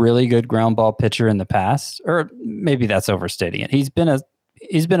been a really good ground ball pitcher in the past, or maybe that's overstating it. He's been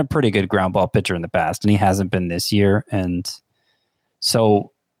a pretty good ground ball pitcher in the past, and he hasn't been this year. And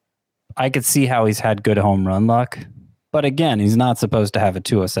so I could see how he's had good home run luck. But again, he's not supposed to have a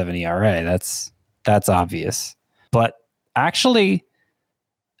 2.07 ERA. That's obvious. But actually,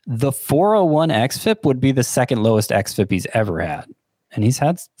 the 401 xFIP would be the second lowest xFIP he's ever had. And he's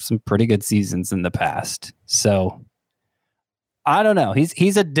had some pretty good seasons in the past. So I don't know.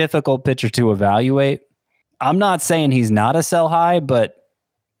 He's a difficult pitcher to evaluate. I'm not saying he's not a sell high, but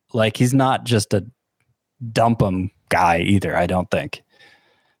like he's not just a dump him guy either, I don't think.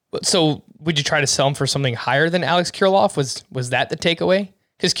 So would you try to sell him for something higher than Alex Kirilloff? Was that the takeaway?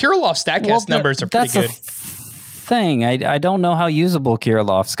 Because Kirilloff's StatCast numbers are pretty good. That's the thing. I don't know how usable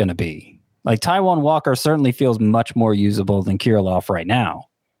Kirilloff's going to be. Like Taijuan Walker certainly feels much more usable than Kirilloff right now.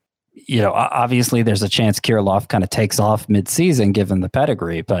 You know, obviously there's a chance Kirilloff kind of takes off mid-season given the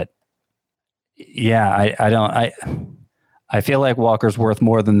pedigree, but yeah, I feel like Walker's worth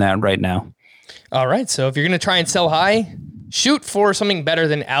more than that right now. All right, so if you're going to try and sell high, shoot for something better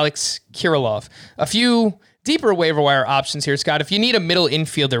than Alex Kirilloff. A few deeper waiver wire options here, Scott. If you need a middle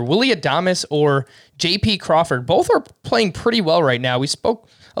infielder, Willy Adames or J.P. Crawford, both are playing pretty well right now. We spoke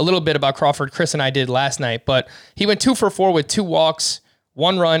a little bit about Crawford, Chris and I did last night, but he went 2 for 4 with 2 walks,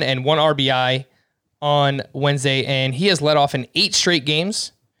 1 run, and 1 RBI on Wednesday, and he has led off in 8 straight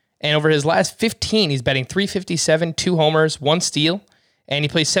games. And over his last 15, he's batting .357, 2 homers, 1 steal, and he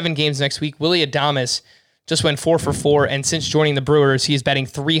plays 7 games next week. Willy Adames just went 4 for 4, and since joining the Brewers, he is batting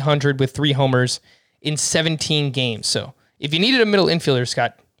 .300 with 3 homers in 17 games. So if you needed a middle infielder,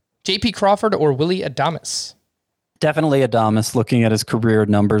 Scott, J.P. Crawford or Willy Adames? Definitely Adames. Looking at his career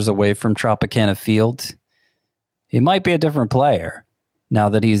numbers away from Tropicana Field, he might be a different player now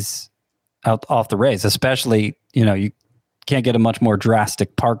that he's out off the Rays, especially, you know, you can't get a much more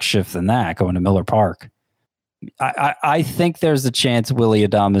drastic park shift than that going to Miller Park. I think there's a chance Willy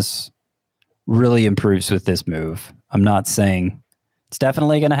Adames really improves with this move. I'm not saying it's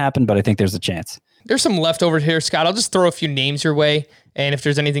definitely going to happen, but I think there's a chance. There's some leftovers here, Scott. I'll just throw a few names your way, and if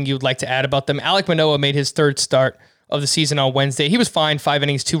there's anything you would like to add about them. Alek Manoah made his 3rd start of the season on Wednesday. He was fine, 5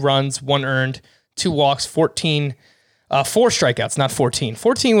 innings, 2 runs, 1 earned, 2 walks, 4 strikeouts, not 14.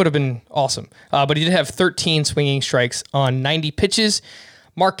 14 would have been awesome, but he did have 13 swinging strikes on 90 pitches.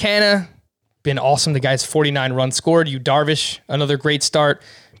 Mark Canha, been awesome. The guy's 49 runs scored. Yu Darvish, another great start.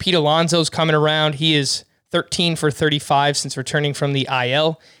 Pete Alonso's coming around. He is 13 for 35 since returning from the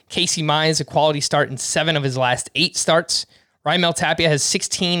IL. Casey Mize, a quality start in 7 of his last 8 starts. Raimel Tapia has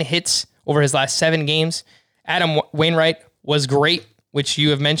 16 hits over his last 7 games. Adam Wainwright was great, which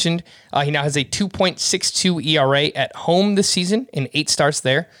you have mentioned. He now has a 2.62 ERA at home this season in 8 starts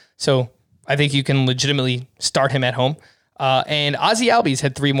there. So I think you can legitimately start him at home. And Ozzie Albies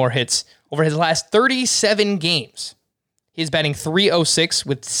had 3 more hits over his last 37 games. He's batting .306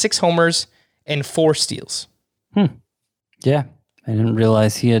 with 6 homers and 4 steals. Yeah, I didn't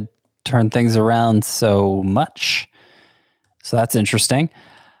realize he had turned things around so much. So that's interesting.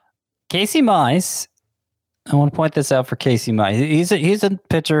 Casey Mize, I want to point this out for Casey Mize. He's a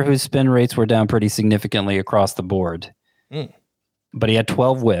pitcher whose spin rates were down pretty significantly across the board. But he had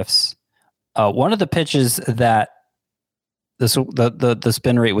 12 whiffs. One of the pitches that the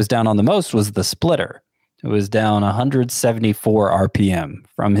spin rate was down on the most was the splitter. It was down 174 RPM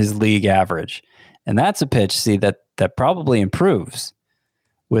from his league average. And that's a pitch, that probably improves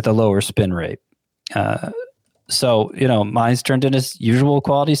with a lower spin rate. So, you know, Mize turned in his usual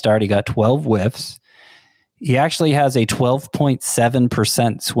quality start. He got 12 whiffs. He actually has a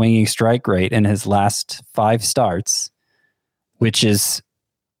 12.7% swinging strike rate in his last 5 starts, which is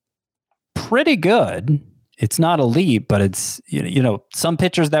pretty good. It's not elite, but it's, you know, some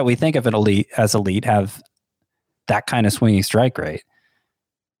pitchers that we think of as elite have that kind of swinging strike rate.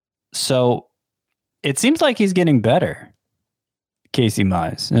 So it seems like he's getting better, Casey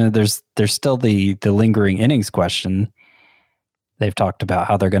Mize. There's still the lingering innings question. They've talked about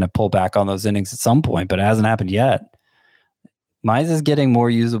how they're going to pull back on those innings at some point, but it hasn't happened yet. Mize is getting more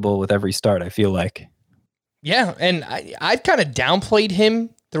usable with every start, I feel like. Yeah, and I've kind of downplayed him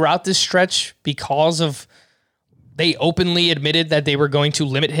throughout this stretch because of they openly admitted that they were going to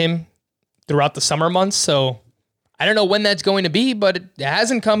limit him throughout the summer months. So I don't know when that's going to be, but it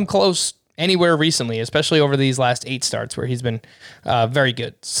hasn't come close anywhere recently, especially over these last 8 starts where he's been very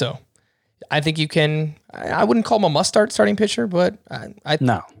good. So I think you can. I wouldn't call him a must-start starting pitcher, but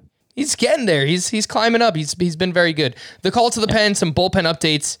No. He's getting there. He's climbing up. He's been very good. The call to the pen, some bullpen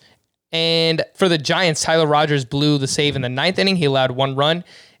updates. And for the Giants, Tyler Rogers blew the save in the 9th inning. He allowed 1 run.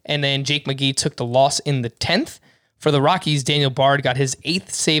 And then Jake McGee took the loss in the 10th. For the Rockies, Daniel Bard got his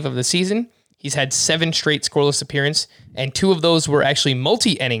 8th save of the season. He's had 7 straight scoreless appearances, and 2 of those were actually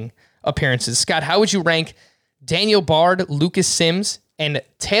multi-inning appearances. Scott, how would you rank Daniel Bard, Lucas Sims, and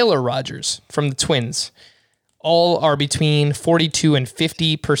Taylor Rogers from the Twins? All are between 42 and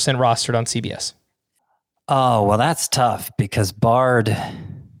 50% rostered on CBS. Oh, well, that's tough because Bard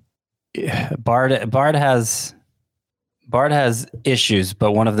has issues,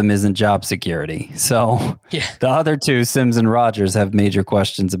 but one of them isn't job security. So the other 2, Sims and Rogers, have major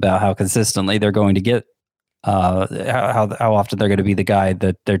questions about how consistently they're going to get, how often they're going to be the guy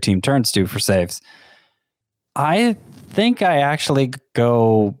that their team turns to for saves. I think I actually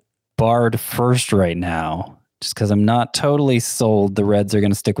go Bard first right now, just because I'm not totally sold the Reds are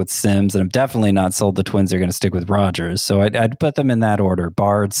going to stick with Sims, and I'm definitely not sold the Twins are going to stick with Rogers. So I'd put them in that order: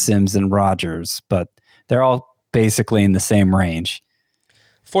 Bard, Sims, and Rogers, but they're all basically in the same range.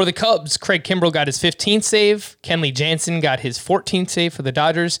 For the Cubs, Craig Kimbrell got his 15th save. Kenley Jansen got his 14th save for the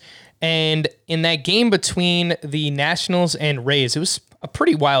Dodgers. And in that game between the Nationals and Rays, it was a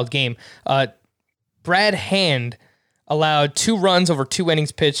pretty wild game. Brad Hand allowed 2 runs over 2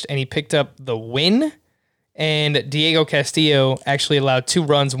 innings pitched, and he picked up the win. And Diego Castillo actually allowed 2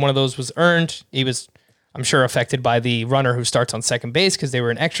 runs. One of those was earned. He was, I'm sure, affected by the runner who starts on second base because they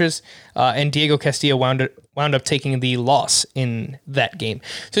were in extras. And Diego Castillo wound up taking the loss in that game.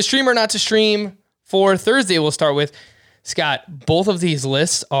 To stream or not to stream for Thursday, we'll start with, Scott, both of these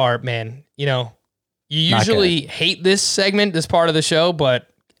lists are, man, you usually hate this segment, this part of the show, but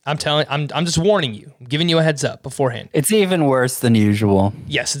I'm just warning you. I'm giving you a heads up beforehand. It's even worse than usual.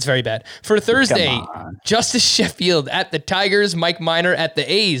 Yes, it's very bad. For Thursday, Justice Sheffield at the Tigers, Mike Minor at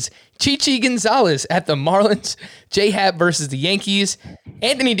the A's, Chichi Gonzalez at the Marlins, J-Happ versus the Yankees,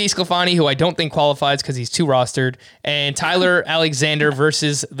 Anthony DeSclafani, who I don't think qualifies because he's too rostered, and Tyler Alexander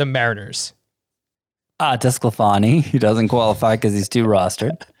versus the Mariners. DeSclafani, he doesn't qualify because he's too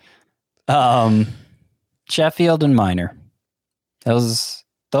rostered. Sheffield and Minor. Those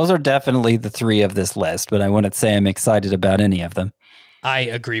are definitely the 3 of this list, but I wouldn't say I'm excited about any of them. I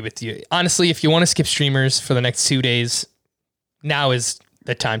agree with you. Honestly, if you want to skip streamers for the next 2 days, now is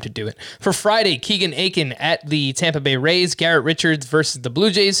the time to do it. For Friday, Keegan Aiken at the Tampa Bay Rays, Garrett Richards versus the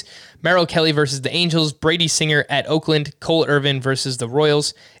Blue Jays, Merrill Kelly versus the Angels, Brady Singer at Oakland, Cole Irvin versus the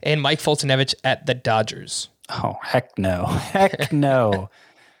Royals, and Mike Fultonevich at the Dodgers. Oh, heck no. Heck no.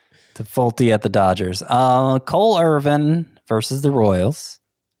 To Fulte at the Dodgers. Cole Irvin versus the Royals.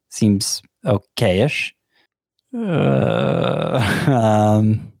 Seems okay-ish. I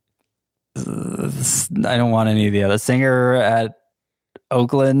don't want any of the other. Singer at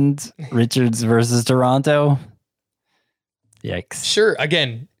Oakland, Richards versus Toronto. Yikes. Sure.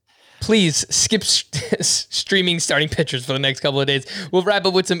 Again, please skip streaming starting pitchers for the next couple of days. We'll wrap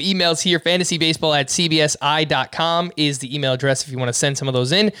up with some emails here. fantasybaseball@cbsi.com is the email address if you want to send some of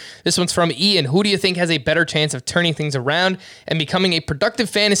those in. This one's from Ian. Who do you think has a better chance of turning things around and becoming a productive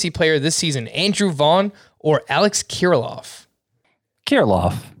fantasy player this season? Andrew Vaughn or Alex Kirilloff?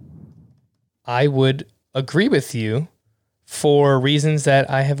 Kirilloff. I would agree with you for reasons that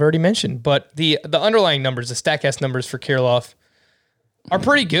I have already mentioned. But the underlying numbers, the StatCast numbers for Kirilloff, are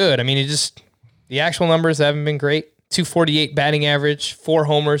pretty good. I mean, the actual numbers haven't been great. 248 batting average, 4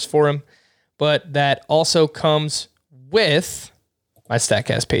 homers for him. But that also comes with, my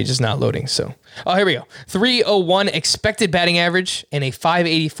StatCast page is not loading. So, here we go. 301 expected batting average and a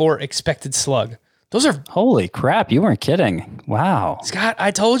 584 expected slug. Those are... Holy crap, you weren't kidding. Wow. Scott,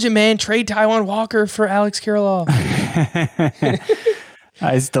 I told you, man, trade Taijuan Walker for Alex Kirilloff.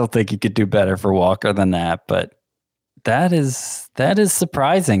 I still think you could do better for Walker than that, but that is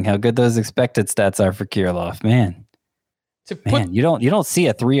surprising how good those expected stats are for Kirilloff, man. You don't see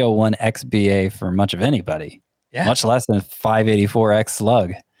a 301 xBA for much of anybody. Yeah. Much less than 584 x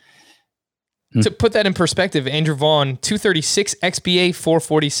slug. To put that in perspective, Andrew Vaughn, 236 xBA,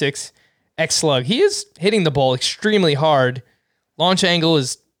 446 x slug. He is hitting the ball extremely hard. Launch angle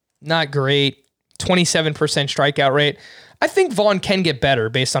is not great. 27% strikeout rate. I think Vaughn can get better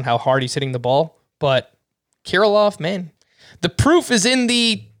based on how hard he's hitting the ball, but Kirilloff, man, the proof is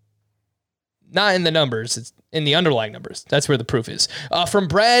not in the numbers. It's in the underlying numbers. That's where the proof is. From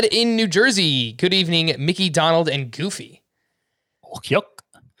Brad in New Jersey. Good evening, Mickey, Donald, and Goofy. Yuck.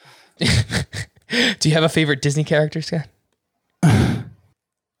 Do you have a favorite Disney character, Scott?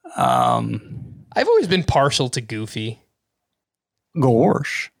 I've always been partial to Goofy.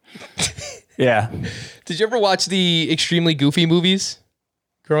 Gosh. Yeah. Did you ever watch the extremely Goofy movies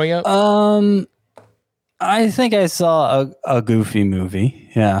growing up? I think I saw a Goofy movie.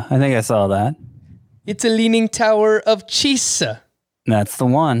 Yeah, I think I saw that. It's a Leaning Tower of Cheesa. That's the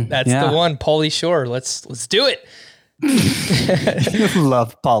one. That's the one. Pauly Shore. Let's do it. You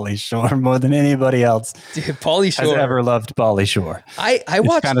love Pauly Shore more than anybody else. Dude, Pauly Shore has ever loved Pauly Shore. I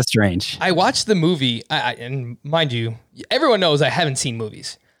watched. It's kind of strange. I watched the movie, and mind you, everyone knows I haven't seen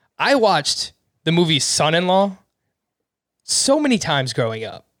movies. I watched the movie Son-in-Law so many times growing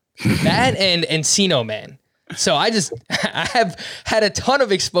up. That and Encino Man. So I have had a ton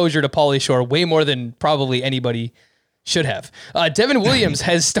of exposure to Pauly Shore, way more than probably anybody should have. Devin Williams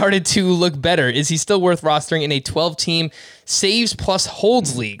has started to look better. Is he still worth rostering in a 12-team saves plus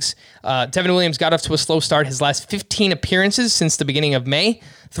holds leagues? Devin Williams got off to a slow start. His last 15 appearances since the beginning of May.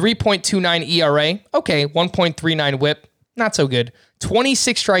 3.29 ERA. Okay, 1.39 whip. Not so good.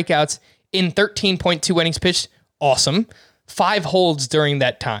 26 strikeouts in 13.2 innings pitched. Awesome. 5 holds during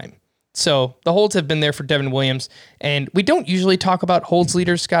that time. So the holds have been there for Devin Williams. And we don't usually talk about holds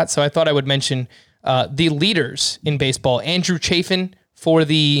leaders, Scott, so I thought I would mention the leaders in baseball. Andrew Chafin for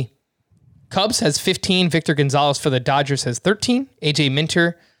the Cubs has 15. Victor Gonzalez for the Dodgers has 13. AJ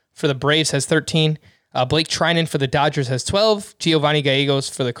Minter for the Braves has 13. Blake Trinan for the Dodgers has 12. Giovanni Gallegos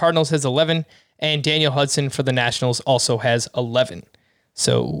for the Cardinals has 11. And Daniel Hudson for the Nationals also has 11.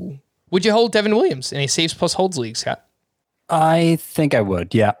 So would you hold Devin Williams in a saves plus holds league, Scott? I think I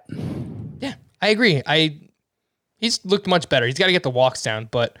would, yeah. Yeah, I agree. He's looked much better. He's got to get the walks down,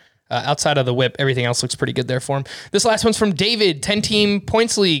 but outside of the whip, everything else looks pretty good there for him. This last one's from David, 10-team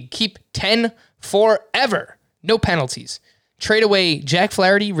points league. Keep 10 forever. No penalties. Trade away Jack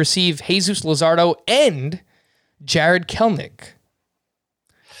Flaherty, receive Jesus Luzardo and Jared Kelenic.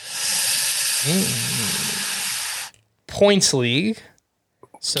 Points league.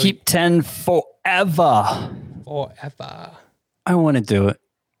 So keep 10 forever. Forever. I want to do it.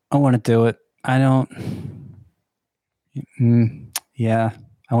 I don't. Yeah,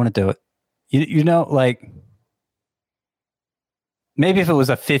 I want to do it. You know, like, maybe if it was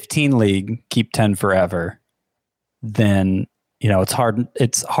a 15 league, keep 10 forever, then, you know, it's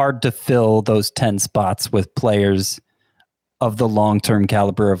hard to fill those 10 spots with players of the long-term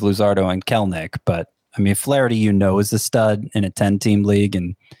caliber of Luzardo and Kelenic. But, I mean, Flaherty, you know, is a stud in a 10-team league,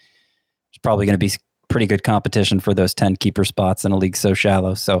 and it's probably going to be pretty good competition for those 10 keeper spots in a league so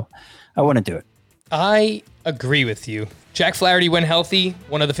shallow. So I want to do it. I agree with you. Jack Flaherty, when healthy,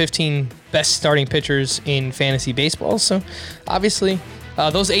 one of the 15 best starting pitchers in fantasy baseball. So obviously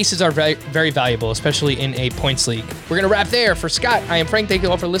those aces are very, very valuable, especially in a points league. We're going to wrap there. For Scott, I am Frank. Thank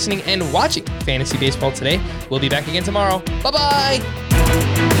you all for listening and watching Fantasy Baseball today. We'll be back again tomorrow. Bye-bye.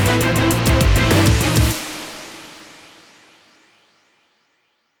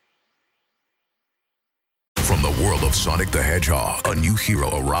 From the world of Sonic the Hedgehog, a new hero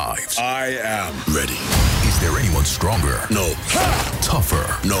arrives. I am ready. Is there anyone stronger? No.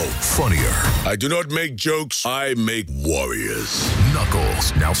 Tougher? No. Funnier? I do not make jokes. I make warriors.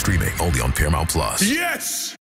 Knuckles, now streaming only on Paramount+. Yes!